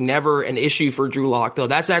work was never an issue for Drew Lock, though.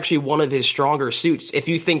 That's actually one of his stronger suits. If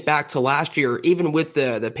you think back to last year, even with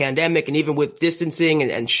the pandemic and even with distancing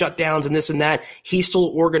and shutdowns and this and that, he still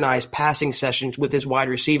organized passing sessions with his wide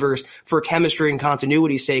receivers for chemistry and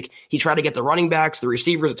continuity's sake. He tried to get the running backs, the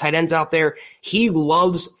receivers, the tight ends out there. He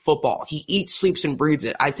loves football. He eats, sleeps, and breathes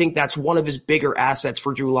it. I think that's one of his bigger assets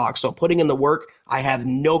for Drew Lock. So putting in the work, I have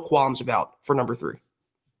no qualms about for number 3.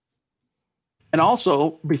 And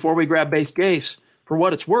also, before we grab base case, for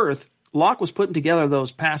what it's worth, Locke was putting together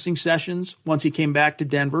those passing sessions once he came back to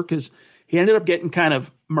Denver because he ended up getting kind of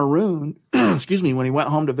marooned, when he went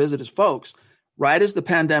home to visit his folks. Right as the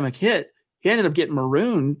pandemic hit, he ended up getting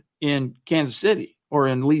marooned in Kansas City or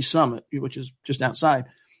in Lee Summit, which is just outside.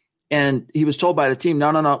 And he was told by the team,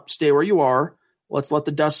 no, stay where you are. Let's let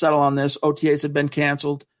the dust settle on this. OTAs have been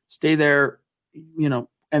canceled. Stay there,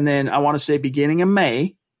 And then I want to say beginning of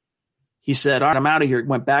May, he said, all right, I'm out of here. He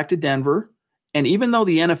went back to Denver. And even though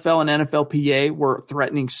the NFL and NFLPA were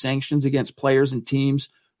threatening sanctions against players and teams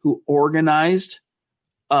who organized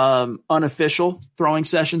unofficial throwing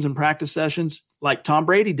sessions and practice sessions like Tom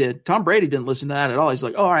Brady did, Tom Brady didn't listen to that at all. He's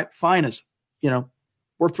like, all right, fine us.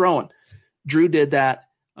 We're throwing. Drew did that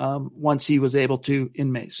once he was able to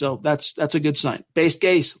in May. So that's a good sign. Base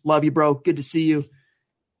Case, love you, bro. Good to see you.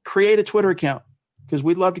 Create a Twitter account because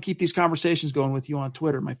we'd love to keep these conversations going with you on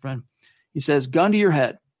Twitter, my friend. He says, gun to your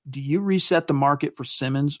head. Do you reset the market for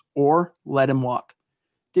Simmons or let him walk?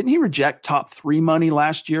 Didn't he reject top 3 money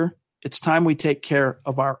last year? It's time we take care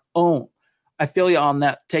of our own. I feel you on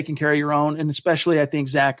that, taking care of your own. And especially, I think,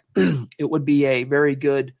 Zach, it would be a very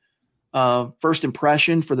good first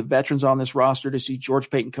impression for the veterans on this roster to see George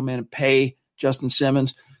Paton come in and pay Justin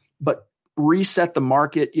Simmons. But reset the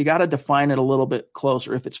market. You got to define it a little bit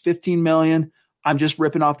closer. If it's $15 million, I'm just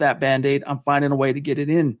ripping off that Band-Aid. I'm finding a way to get it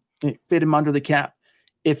in. Fit him under the cap.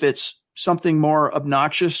 If it's something more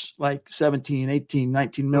obnoxious like 17, 18,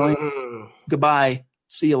 19 million, goodbye,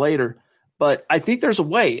 see you later. But I think there's a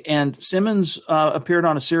way. And Simmons appeared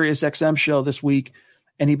on a Sirius XM show this week,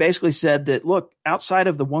 and he basically said that, look, outside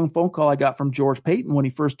of the one phone call I got from George Payton when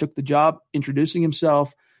he first took the job, introducing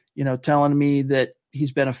himself, telling me that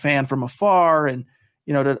he's been a fan from afar, and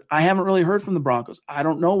that I haven't really heard from the Broncos. I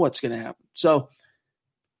don't know what's going to happen. So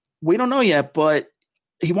we don't know yet, but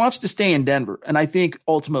he wants to stay in Denver. And I think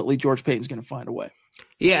ultimately George Payton's going to find a way.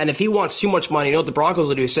 Yeah, and if he wants too much money, what the Broncos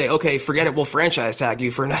will do is say, okay, forget it, we'll franchise tag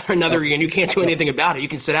you for another year, and you can't do anything about it. You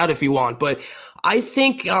can sit out if you want. But I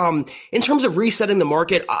think in terms of resetting the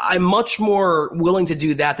market, I'm much more willing to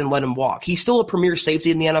do that than let him walk. He's still a premier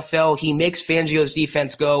safety in the NFL. He makes Fangio's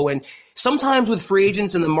defense go, and sometimes with free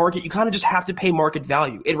agents in the market, you kind of just have to pay market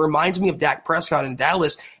value. It reminds me of Dak Prescott in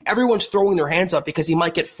Dallas. Everyone's throwing their hands up because he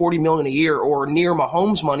might get $40 million a year or near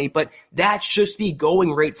Mahomes money, but that's just the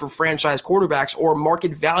going rate for franchise quarterbacks or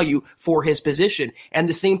market value for his position. And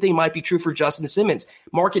the same thing might be true for Justin Simmons.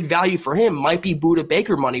 Market value for him might be Budda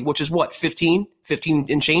Baker money, which is what, 15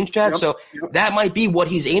 and change, Chad? Yep. So that might be what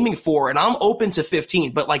he's aiming for. And I'm open to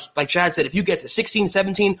 15, but like Chad said, if you get to 16,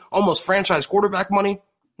 17, almost franchise quarterback money,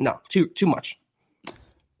 no, too much.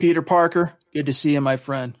 Peter Parker, good to see you, my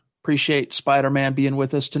friend. Appreciate Spider-Man being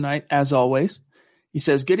with us tonight, as always. He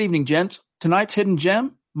says, good evening, gents. Tonight's hidden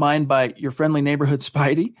gem, mined by your friendly neighborhood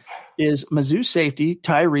Spidey, is Mizzou safety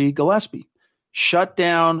Tyree Gillespie. Shut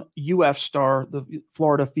down UF star, the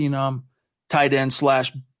Florida phenom, tight end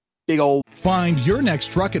 / big old. Find your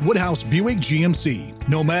next truck at Woodhouse Buick GMC.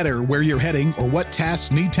 No matter where you're heading or what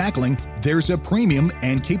tasks need tackling, there's a premium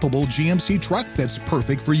and capable GMC truck that's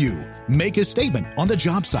perfect for you. Make a statement on the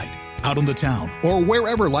job site, out on the town, or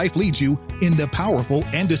wherever life leads you in the powerful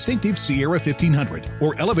and distinctive Sierra 1500,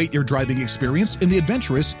 or elevate your driving experience in the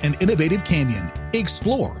adventurous and innovative Canyon.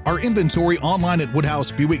 Explore our inventory online at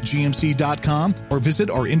WoodhouseBuickGMC.com or visit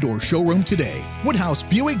our indoor showroom today. Woodhouse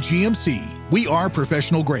Buick GMC. We are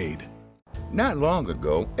professional grade. Not long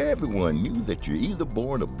ago, everyone knew that you're either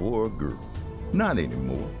born a boy or girl. Not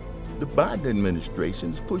anymore. The Biden administration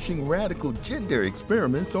is pushing radical gender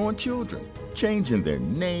experiments on children, changing their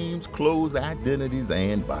names, clothes, identities,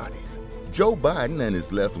 and bodies. Joe Biden and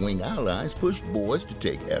his left-wing allies push boys to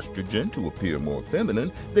take estrogen to appear more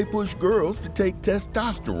feminine. They push girls to take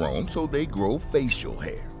testosterone so they grow facial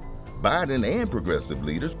hair. Biden and progressive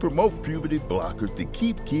leaders promote puberty blockers to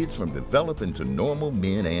keep kids from developing to normal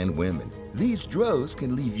men and women. These drugs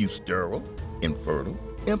can leave you sterile, infertile,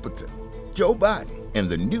 impotent. Joe Biden and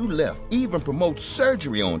the new left even promotes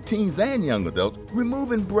surgery on teens and young adults,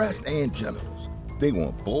 removing breast and genitals. They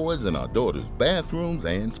want boys in our daughters' bathrooms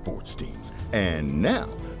and sports teams. And now,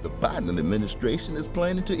 the Biden administration is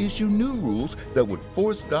planning to issue new rules that would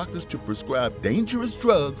force doctors to prescribe dangerous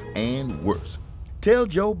drugs and worse. Tell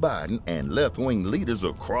Joe Biden and left-wing leaders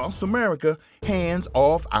across America, hands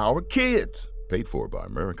off our kids. Paid for by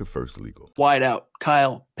America First Legal. Wide out,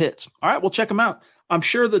 Kyle Pitts. All right, we'll check him out. I'm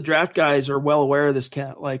sure the draft guys are well aware of this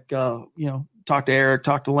cat. Like, talk to Eric,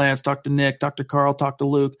 talk to Lance, talk to Nick, talk to Carl, talk to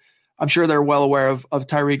Luke. I'm sure they're well aware of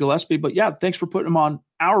Tyree Gillespie. But, yeah, thanks for putting him on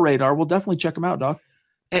our radar. We'll definitely check him out, Doc.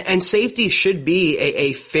 And safety should be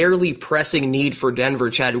a fairly pressing need for Denver,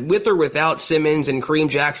 Chad. With or without Simmons and Kareem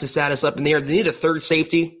Jackson's status up in the air, they need a third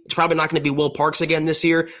safety. It's probably not going to be Will Parks again this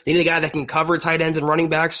year. They need a guy that can cover tight ends and running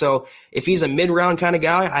backs. So if he's a mid-round kind of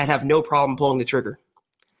guy, I'd have no problem pulling the trigger.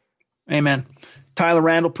 Amen. Tyler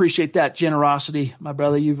Randall, appreciate that generosity. My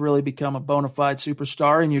brother, you've really become a bona fide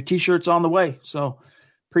superstar, and your T-shirt's on the way. So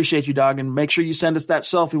appreciate you, dog, and make sure you send us that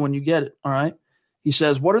selfie when you get it, all right? He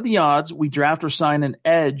says, what are the odds we draft or sign an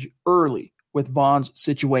edge early with Vaughn's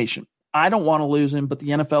situation? I don't want to lose him, but the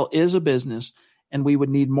NFL is a business, and we would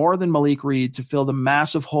need more than Malik Reed to fill the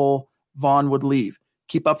massive hole Vaughn would leave.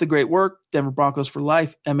 Keep up the great work. Denver Broncos for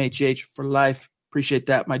life. MHH for life. Appreciate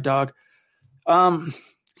that, my dog.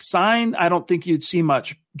 Sign, I don't think you'd see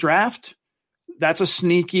much. Draft, that's a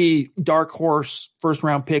sneaky dark horse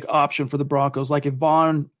first-round pick option for the Broncos. Like if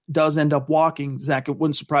Vaughn does end up walking, Zach, it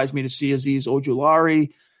wouldn't surprise me to see Azeez Ojulari.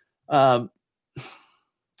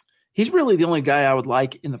 He's really the only guy I would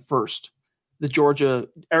like in the first. The Georgia,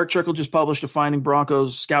 Eric Trickle just published a Finding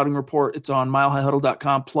Broncos scouting report. It's on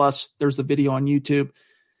milehighhuddle.com. Plus, there's the video on YouTube.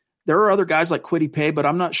 There are other guys like Kwity Paye, but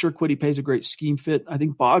I'm not sure Kwity Paye's a great scheme fit. I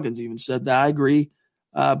think Boggins even said that. I agree.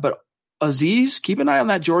 But Azeez, keep an eye on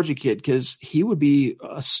that Georgia kid because he would be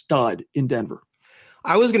a stud in Denver.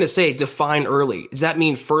 I was going to say define early. Does that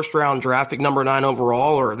mean first round draft pick number 9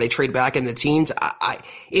 overall, or they trade back in the teens?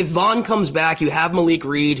 If Vaughn comes back, you have Malik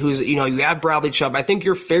Reed, who's, you have Bradley Chubb. I think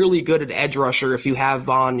you're fairly good at edge rusher if you have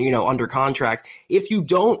Vaughn, under contract. If you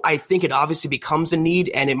don't, I think it obviously becomes a need,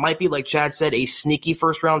 and it might be, like Chad said, a sneaky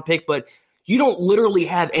first round pick, but you don't literally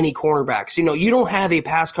have any cornerbacks. You don't have a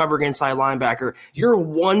pass covering inside linebacker. You're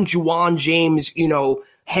one Juwan James,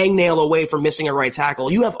 hangnail away from missing a right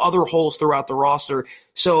tackle. You have other holes throughout the roster.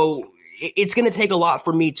 So it's going to take a lot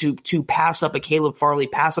for me to pass up a Caleb Farley,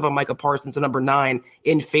 pass up a Micah Parsons to number 9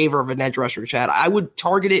 in favor of an edge rusher, Chad. I would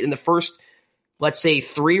target it in the first, let's say,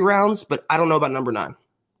 3 rounds, but I don't know about number 9.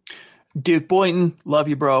 Duke Boynton, love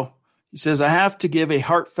you, bro. He says, I have to give a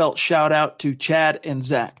heartfelt shout out to Chad and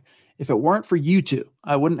Zach. If it weren't for you two,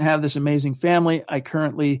 I wouldn't have this amazing family I'm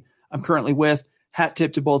currently with. Hat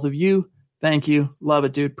tip to both of you. Thank you. Love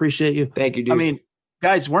it, dude. Appreciate you. Thank you, dude. I mean,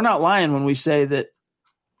 guys, we're not lying when we say that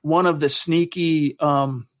one of the sneaky,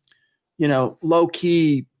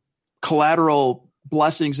 low-key collateral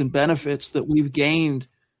blessings and benefits that we've gained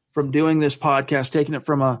from doing this podcast, taking it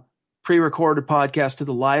from a pre-recorded podcast to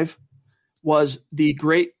the live, was the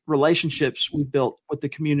great relationships we built with the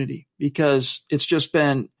community, because it's just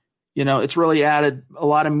been, it's really added a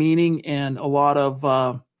lot of meaning and a lot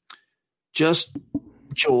of just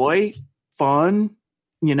joy, fun,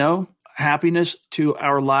 happiness to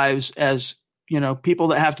our lives as, people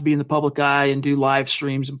that have to be in the public eye and do live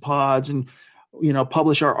streams and pods and,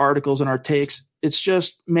 publish our articles and our takes. It's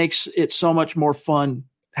just makes it so much more fun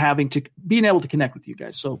being able to connect with you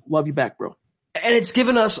guys. So love you back, bro. And it's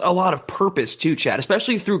given us a lot of purpose too, Chad,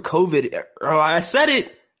 especially through COVID. I said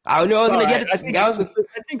it. I knew I was going to get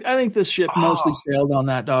it. I think this ship mostly sailed on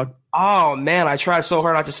that, dog. Oh, man, I tried so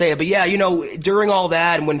hard not to say it. But, yeah, during all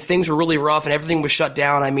that and when things were really rough and everything was shut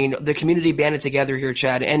down, I mean, the community banded together here,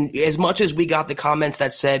 Chad. And as much as we got the comments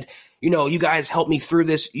that said, you guys helped me through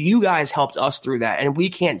this, you guys helped us through that. And we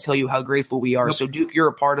can't tell you how grateful we are. Nope. So, Duke, you're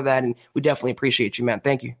a part of that, and we definitely appreciate you, man.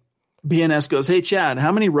 Thank you. BNS goes, hey, Chad,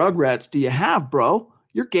 how many Rugrats do you have, bro?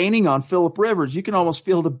 You're gaining on Phillip Rivers. You can almost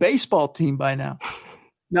field a baseball team by now.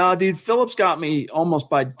 No, dude, Phillip's got me almost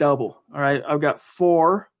by double. All right. I've got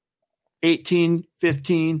 4, 18,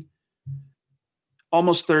 15,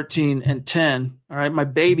 almost 13, and 10. All right. My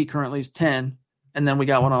baby currently is 10, and then we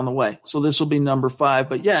got one on the way. So this will be number 5.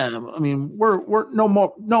 But yeah, I mean, we're no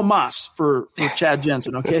mas for Chad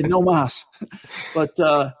Jensen. Okay. No mas. But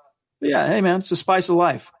yeah, hey man, it's the spice of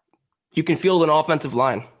life. You can field an offensive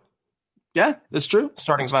line. Yeah, that's true.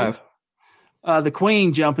 Starting 5. The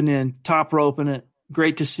Queen jumping in, top roping it.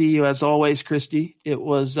 Great to see you as always, Christy. It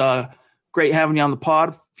was great having you on the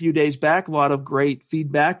pod a few days back. A lot of great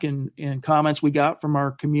feedback and comments we got from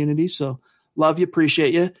our community. So love you,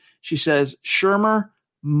 appreciate you. She says, Shurmur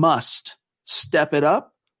must step it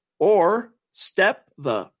up or step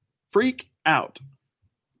the freak out.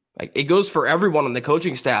 Like, it goes for everyone on the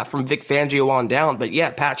coaching staff from Vic Fangio on down. But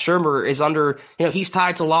yeah, Pat Shurmur is under, he's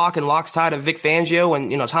tied to Locke and Locke's tied to Vic Fangio,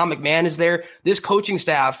 and, Tom McMahon is there. This coaching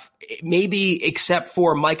staff, maybe except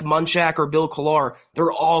for Mike Munchak or Bill Collar,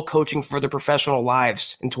 they're all coaching for their professional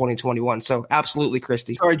lives in 2021. So absolutely,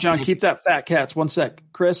 Christy. Sorry, John, keep that fat cats. 1 sec.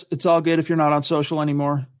 Chris, it's all good if you're not on social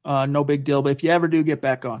anymore. No big deal. But if you ever do get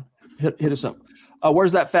back on, hit us up.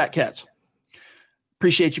 Where's that fat cats?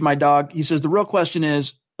 Appreciate you, my dog. He says, the real question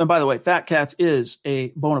is, and by the way, Fat Cats is a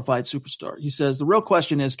bona fide superstar. He says, the real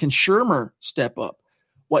question is, can Shurmur step up?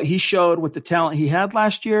 What he showed with the talent he had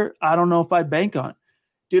last year, I don't know if I'd bank on.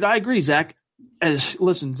 Dude, I agree, Zach.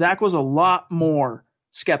 Zach was a lot more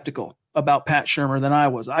skeptical about Pat Shurmur than I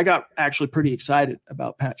was. I got actually pretty excited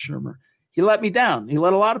about Pat Shurmur. He let me down. He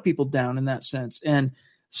let a lot of people down in that sense. And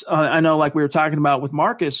I know, like we were talking about with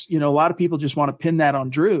Marcus, a lot of people just want to pin that on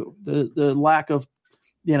Drew, the lack of,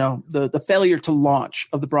 the failure to launch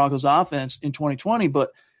of the Broncos offense in 2020.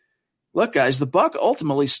 But look, guys, the buck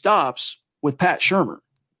ultimately stops with Pat Shurmur.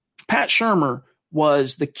 Pat Shurmur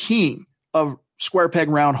was the king of square peg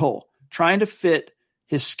round hole, trying to fit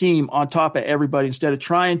his scheme on top of everybody instead of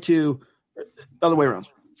trying to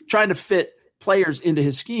fit players into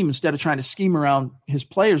his scheme instead of trying to scheme around his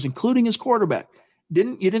players, including his quarterback.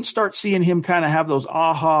 You didn't start seeing him kind of have those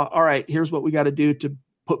all right, here's what we got to do to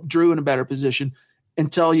put Drew in a better position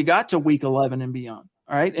until you got to week 11 and beyond.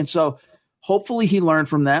 All right. And so hopefully he learned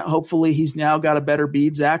from that. Hopefully he's now got a better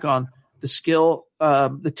bead, Zach, on the skill,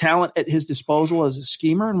 the talent at his disposal as a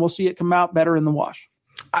schemer, and we'll see it come out better in the wash.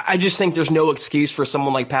 I just think there's no excuse for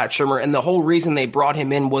someone like Pat Shurmur. And the whole reason they brought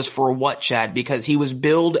him in was for what, Chad? Because he was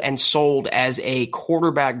billed and sold as a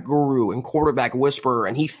quarterback guru and quarterback whisperer,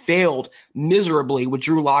 and he failed miserably with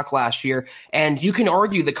Drew Lock last year. And you can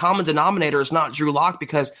argue the common denominator is not Drew Lock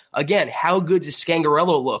because, again, how good does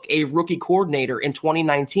Scangarello look? A rookie coordinator in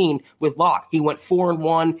 2019 with Lock. He went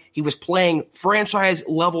 4-1. He was playing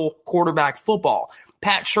franchise-level quarterback football.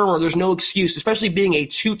 Pat Shurmur, there's no excuse, especially being a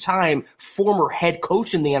two-time former head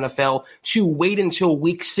coach in the NFL, to wait until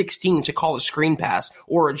week 16 to call a screen pass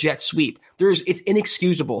or a jet sweep. It's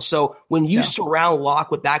inexcusable. So when you surround Locke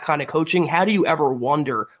with that kind of coaching, how do you ever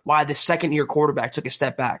wonder why the second-year quarterback took a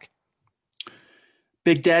step back?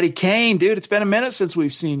 Big Daddy Kane, dude, it's been a minute since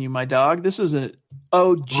we've seen you, my dog. This is an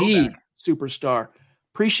OG superstar.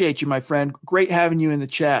 Appreciate you, my friend. Great having you in the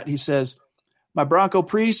chat. He says, my Bronco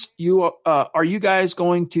priests, are you guys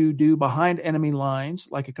going to do behind enemy lines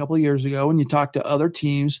like a couple of years ago when you talk to other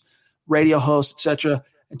teams, radio hosts, etc.,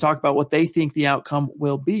 and talk about what they think the outcome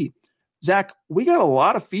will be? Zach, we got a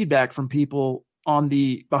lot of feedback from people on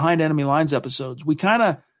the behind enemy lines episodes. We kind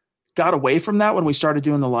of got away from that when we started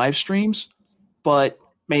doing the live streams, but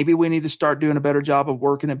maybe we need to start doing a better job of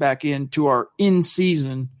working it back into our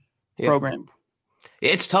in-season program.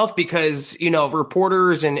 It's tough because,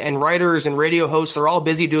 reporters and writers and radio hosts, they're all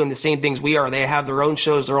busy doing the same things we are. They have their own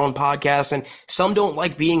shows, their own podcasts, and some don't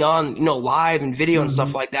like being on, live and video and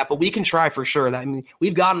stuff like that, but we can try for sure. I mean,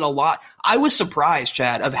 we've gotten a lot. I was surprised,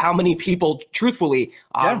 Chad, of how many people, truthfully,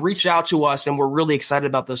 reached out to us and were really excited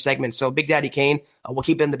about those segments. So Big Daddy Kane, we'll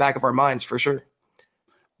keep it in the back of our minds for sure.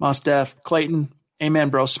 Must Def, Clayton, amen,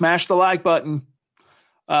 bro. Smash the like button.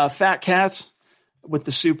 Fat Cats with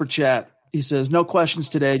the super chat. He says, no questions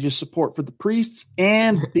today, just support for the priests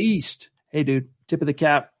and Beast. Hey, dude, tip of the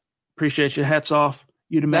cap. Appreciate you. Hats off.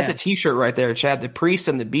 You the man. That's a T-shirt right there, Chad. The Priest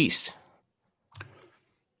and the Beast.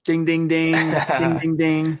 Ding, ding, ding. Ding, ding,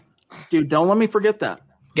 ding. Dude, don't let me forget that.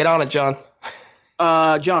 Get on it, John.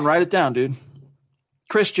 John, write it down, dude.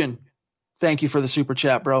 Christian, thank you for the super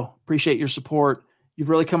chat, bro. Appreciate your support. You've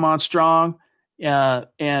really come on strong.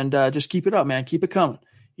 And just keep it up, man. Keep it coming.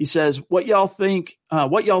 He says, what y'all think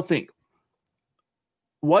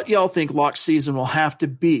Locke's season will have to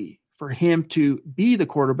be for him to be the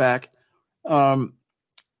quarterback, in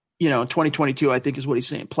 2022, I think is what he's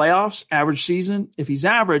saying. Playoffs, average season. If he's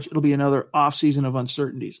average, it'll be another off season of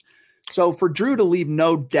uncertainties. So for Drew to leave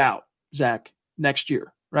no doubt, Zach, next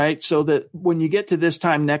year, right? So that when you get to this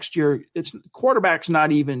time next year, it's quarterback's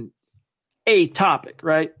not even a topic,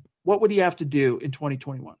 right? What would he have to do in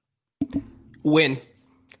 2021? Win.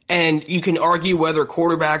 And you can argue whether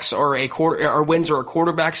quarterbacks or wins are a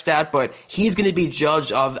quarterback stat, but he's going to be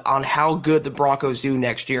judged on how good the Broncos do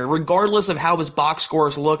next year, regardless of how his box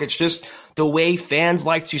scores look. It's just the way fans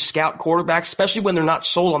like to scout quarterbacks, especially when they're not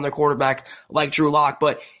sold on their quarterback like Drew Lock.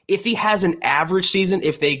 But if he has an average season,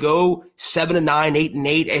 if they go 7-9,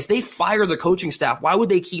 8-8, if they fire the coaching staff, why would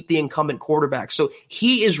they keep the incumbent quarterback? So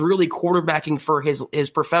he is really quarterbacking for his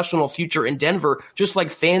professional future in Denver, just like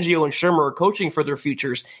Fangio and Shurmur are coaching for their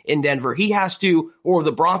futures in Denver. He has to, or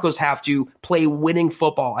the Broncos have to, play winning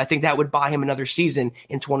football. I think that would buy him another season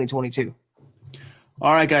in 2022.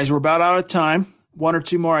 All right, guys, we're about out of time. One or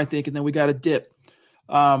two more, I think, and then we got to dip.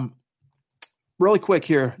 Really quick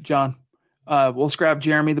here, John. We'll scrap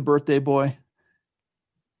Jeremy, the birthday boy.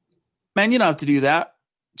 Man, you don't have to do that.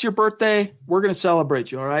 It's your birthday. We're going to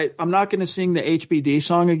celebrate you, all right? I'm not going to sing the HBD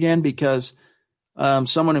song again because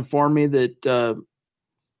someone informed me that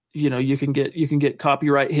you can get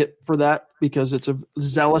copyright hit for that because it's a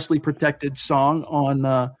zealously protected song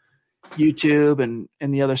on YouTube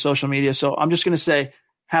and the other social media. So I'm just going to say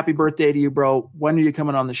happy birthday to you, bro. When are you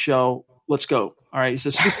coming on the show? Let's go. All right. It's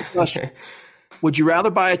a stupid question. Would you rather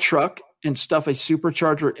buy a truck and stuff a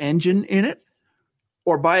supercharger engine in it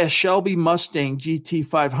or buy a Shelby Mustang GT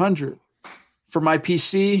 500? For my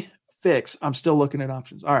PC fix, I'm still looking at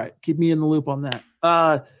options. All right. Keep me in the loop on that.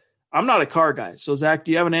 I'm not a car guy. So, Zach,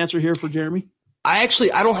 do you have an answer here for Jeremy? I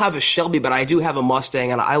don't have a Shelby, but I do have a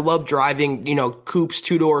Mustang, and I love driving, coupes,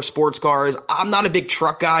 two-door sports cars. I'm not a big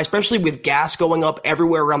truck guy, especially with gas going up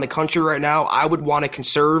everywhere around the country right now. I would want to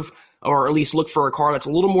conserve or at least look for a car that's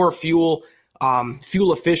a little more fuel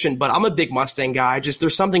efficient, but I'm a big Mustang guy.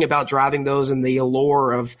 There's something about driving those and the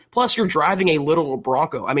allure of, plus you're driving a literal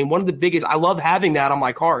Bronco. I mean, one of the biggest, I love having that on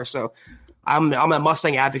my car. So I'm a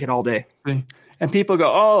Mustang advocate all day. And people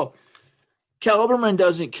go, oh, Kelberman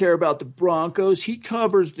doesn't care about the Broncos. He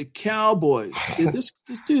covers the Cowboys. Dude,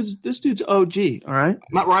 this dude's OG. All right.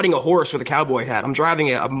 I'm not riding a horse with a cowboy hat. I'm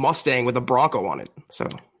driving a Mustang with a Bronco on it. So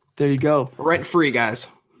there you go. Rent free, guys.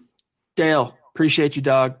 Dale, Appreciate you,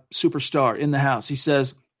 dog. Superstar in the house. He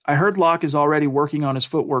says, I heard Locke is already working on his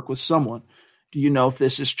footwork with someone. Do you know if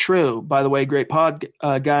this is true? By the way, great pod,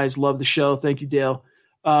 guys. Love the show. Thank you, Dale.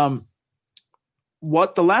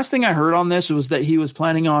 What the last thing I heard on this was that he was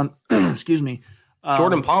planning on, excuse me,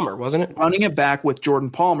 Jordan Palmer, wasn't it? Running it back with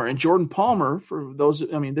Jordan Palmer. And Jordan Palmer, for those,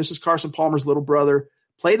 I mean, this is Carson Palmer's little brother,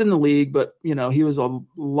 played in the league, but, you know, he was a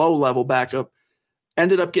low-level backup.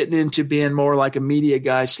 Ended up getting into being more like a media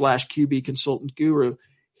guy / QB consultant guru.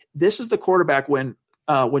 This is the quarterback when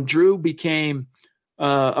Drew became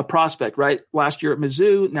a prospect, right? Last year at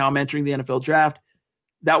Mizzou, now I'm entering the NFL draft.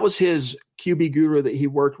 That was his QB guru that he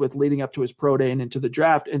worked with leading up to his pro day and into the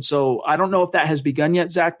draft. And so I don't know if that has begun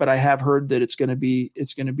yet, Zach, but I have heard that it's going to be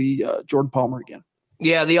Jordan Palmer again.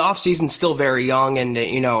 Yeah, the offseason's still very young. And,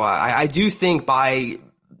 you know, I do think by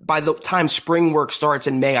the time spring work starts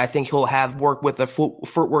in May, I think he'll have work with a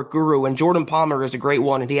footwork guru. And Jordan Palmer is a great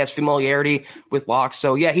one, and he has familiarity with Locke.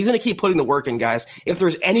 So, yeah, he's going to keep putting the work in, guys. If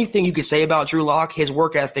there's anything you could say about Drew Lock, his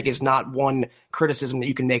work ethic is not one criticism that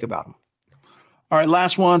you can make about him. All right,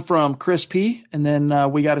 last one from Chris P. And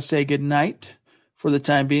then we got to say good night for the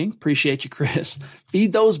time being. Appreciate you, Chris.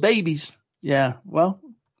 Feed those babies. Yeah, well,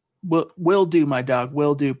 will do, my dog.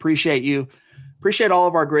 Will do. Appreciate you. Appreciate all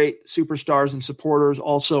of our great superstars and supporters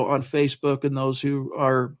also on Facebook and those who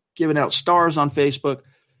are giving out stars on Facebook,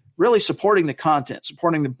 really supporting the content,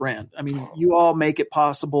 supporting the brand. I mean, you all make it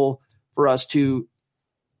possible for us to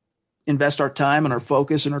invest our time and our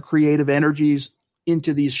focus and our creative energies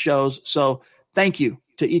into these shows. So thank you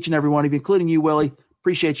to each and every one of you, including you, Willie.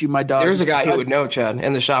 Appreciate you, my dog. There's a guy who would know, Chad,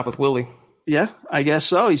 in the shop with Willie. Yeah, I guess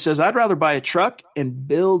so. He says, I'd rather buy a truck and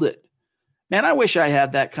build it. Man, I wish I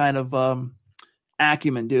had that kind of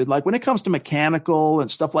acumen, dude. Like when it comes to mechanical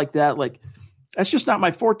and stuff like that, like that's just not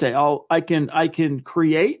my forte. I can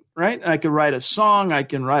create, right? I can write a song, I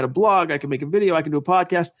can write a blog, I can make a video, I can do a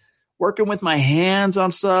podcast. Working with my hands on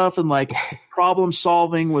stuff and like problem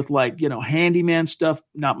solving with like, you know, handyman stuff,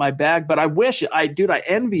 not my bag, but I wish I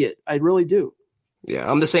envy it. I really do. Yeah,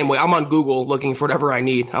 I'm the same way. I'm on Google looking for whatever I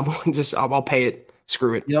need. I'll pay it.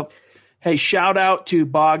 Screw it. Yep. Hey, shout out to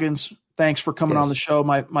Boggins. Thanks for coming on the show,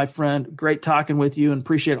 my friend. Great talking with you and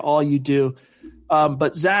appreciate all you do.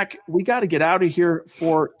 But Zach, we got to get out of here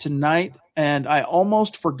for tonight. And I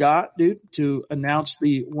almost forgot, dude, to announce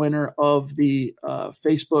the winner of the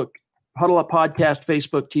Facebook Huddle Up Podcast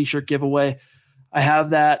Facebook t-shirt giveaway. I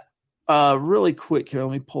have that really quick here.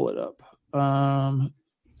 Let me pull it up. The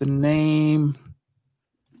name,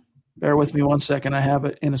 bear with me 1 second. I have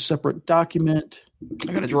it in a separate document.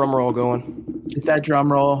 I got a drum roll going. Get that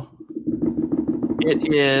drum roll.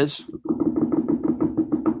 It is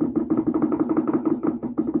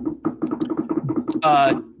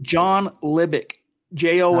John Libick,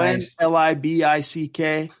 JONLIBICK.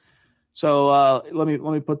 So let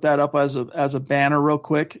me put that up as a banner real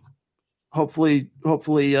quick. Hopefully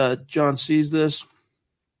John sees this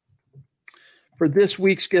for this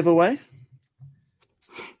week's giveaway.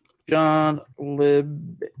 John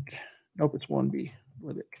Libick. Nope, it's 1B.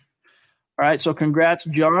 Libick. All right, so congrats,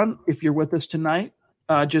 John. If you're with us tonight,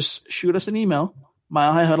 just shoot us an email,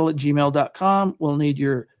 milehighhuddle@gmail.com. We'll need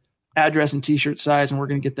your address and T-shirt size, and we're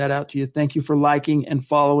going to get that out to you. Thank you for liking and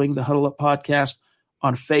following the Huddle Up Podcast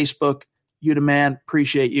on Facebook. You the man.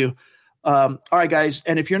 Appreciate you. All right, guys,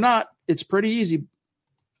 and if you're not, it's pretty easy.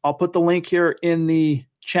 I'll put the link here in the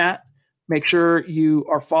chat. Make sure you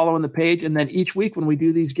are following the page, and then each week when we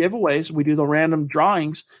do these giveaways, we do the random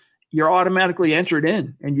drawings, you're automatically entered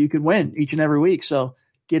in, and you can win each and every week. So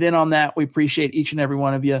get in on that. We appreciate each and every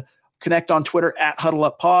one of you. Connect on Twitter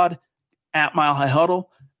 @HuddleUpPod, @MileHighHuddle.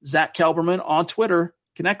 Zach Kelberman on Twitter.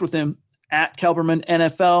 Connect with him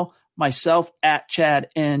 @KelbermanNFL. Myself @Chad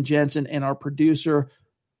N. Jensen, and our producer,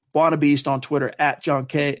 Wannabeast, on Twitter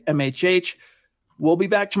 @JohnKMHH. We'll be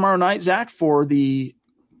back tomorrow night, Zach, for the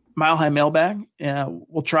Mile High Mailbag.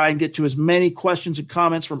 We'll try and get to as many questions and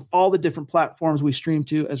comments from all the different platforms we stream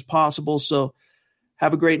to as possible. So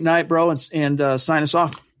have a great night, bro, and sign us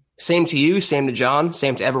off. Same to you, same to John,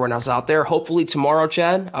 same to everyone else out there. Hopefully tomorrow,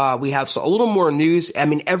 Chad, we have a little more news. I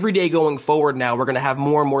mean, every day going forward now, we're going to have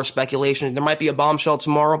more and more speculation. There might be a bombshell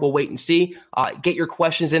tomorrow. We'll wait and see. Get your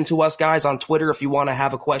questions into us, guys, on Twitter if you want to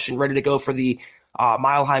have a question ready to go for the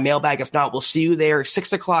Mile High Mailbag. If not, we'll see you there,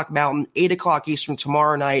 6 o'clock Mountain, 8 o'clock Eastern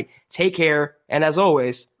tomorrow night. Take care, and as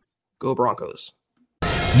always, go Broncos.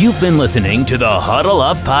 You've been listening to the Huddle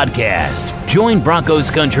Up Podcast. Join Broncos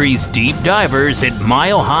Country's deep divers at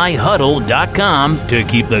milehighhuddle.com to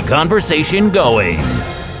keep the conversation going.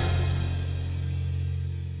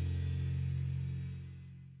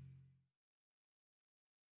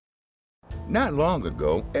 Not long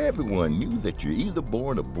ago, everyone knew that you're either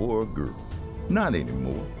born a boy or girl. Not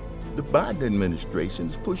anymore. The Biden administration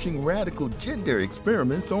is pushing radical gender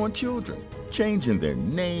experiments on children, changing their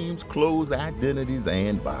names, clothes, identities,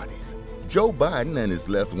 and bodies. Joe Biden and his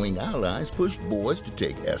left-wing allies push boys to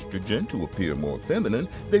take estrogen to appear more feminine.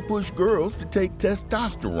 They push girls to take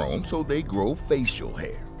testosterone so they grow facial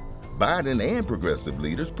hair. Biden and progressive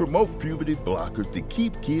leaders promote puberty blockers to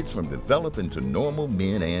keep kids from developing to normal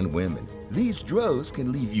men and women. These drugs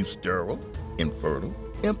can leave you sterile, infertile,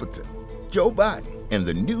 impotent. Joe Biden and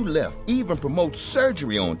the new left even promote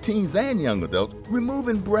surgery on teens and young adults,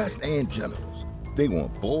 removing breasts and genitals. They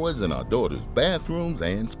want boys in our daughters' bathrooms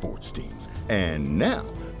and sports teams. And now,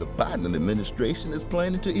 the Biden administration is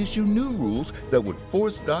planning to issue new rules that would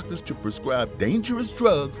force doctors to prescribe dangerous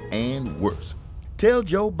drugs and worse. Tell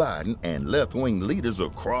Joe Biden and left-wing leaders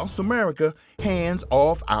across America, hands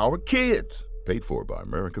off our kids. Paid for by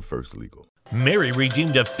America First Legal. Mary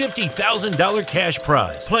redeemed a $50,000 cash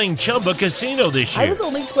prize playing Chumba Casino this year. I was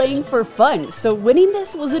only playing for fun, so winning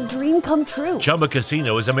this was a dream come true. Chumba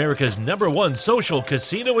Casino is America's #1 social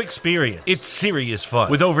casino experience. It's serious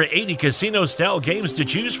fun. With over 80 casino-style games to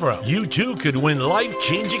choose from, you too could win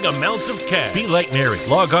life-changing amounts of cash. Be like Mary.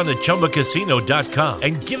 Log on to ChumbaCasino.com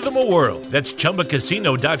and give them a whirl. That's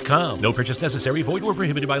ChumbaCasino.com. No purchase necessary. Void or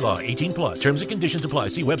prohibited by law. 18+. Terms and conditions apply.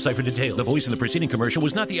 See website for details. The voice in the preceding commercial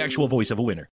was not the actual voice of a winner.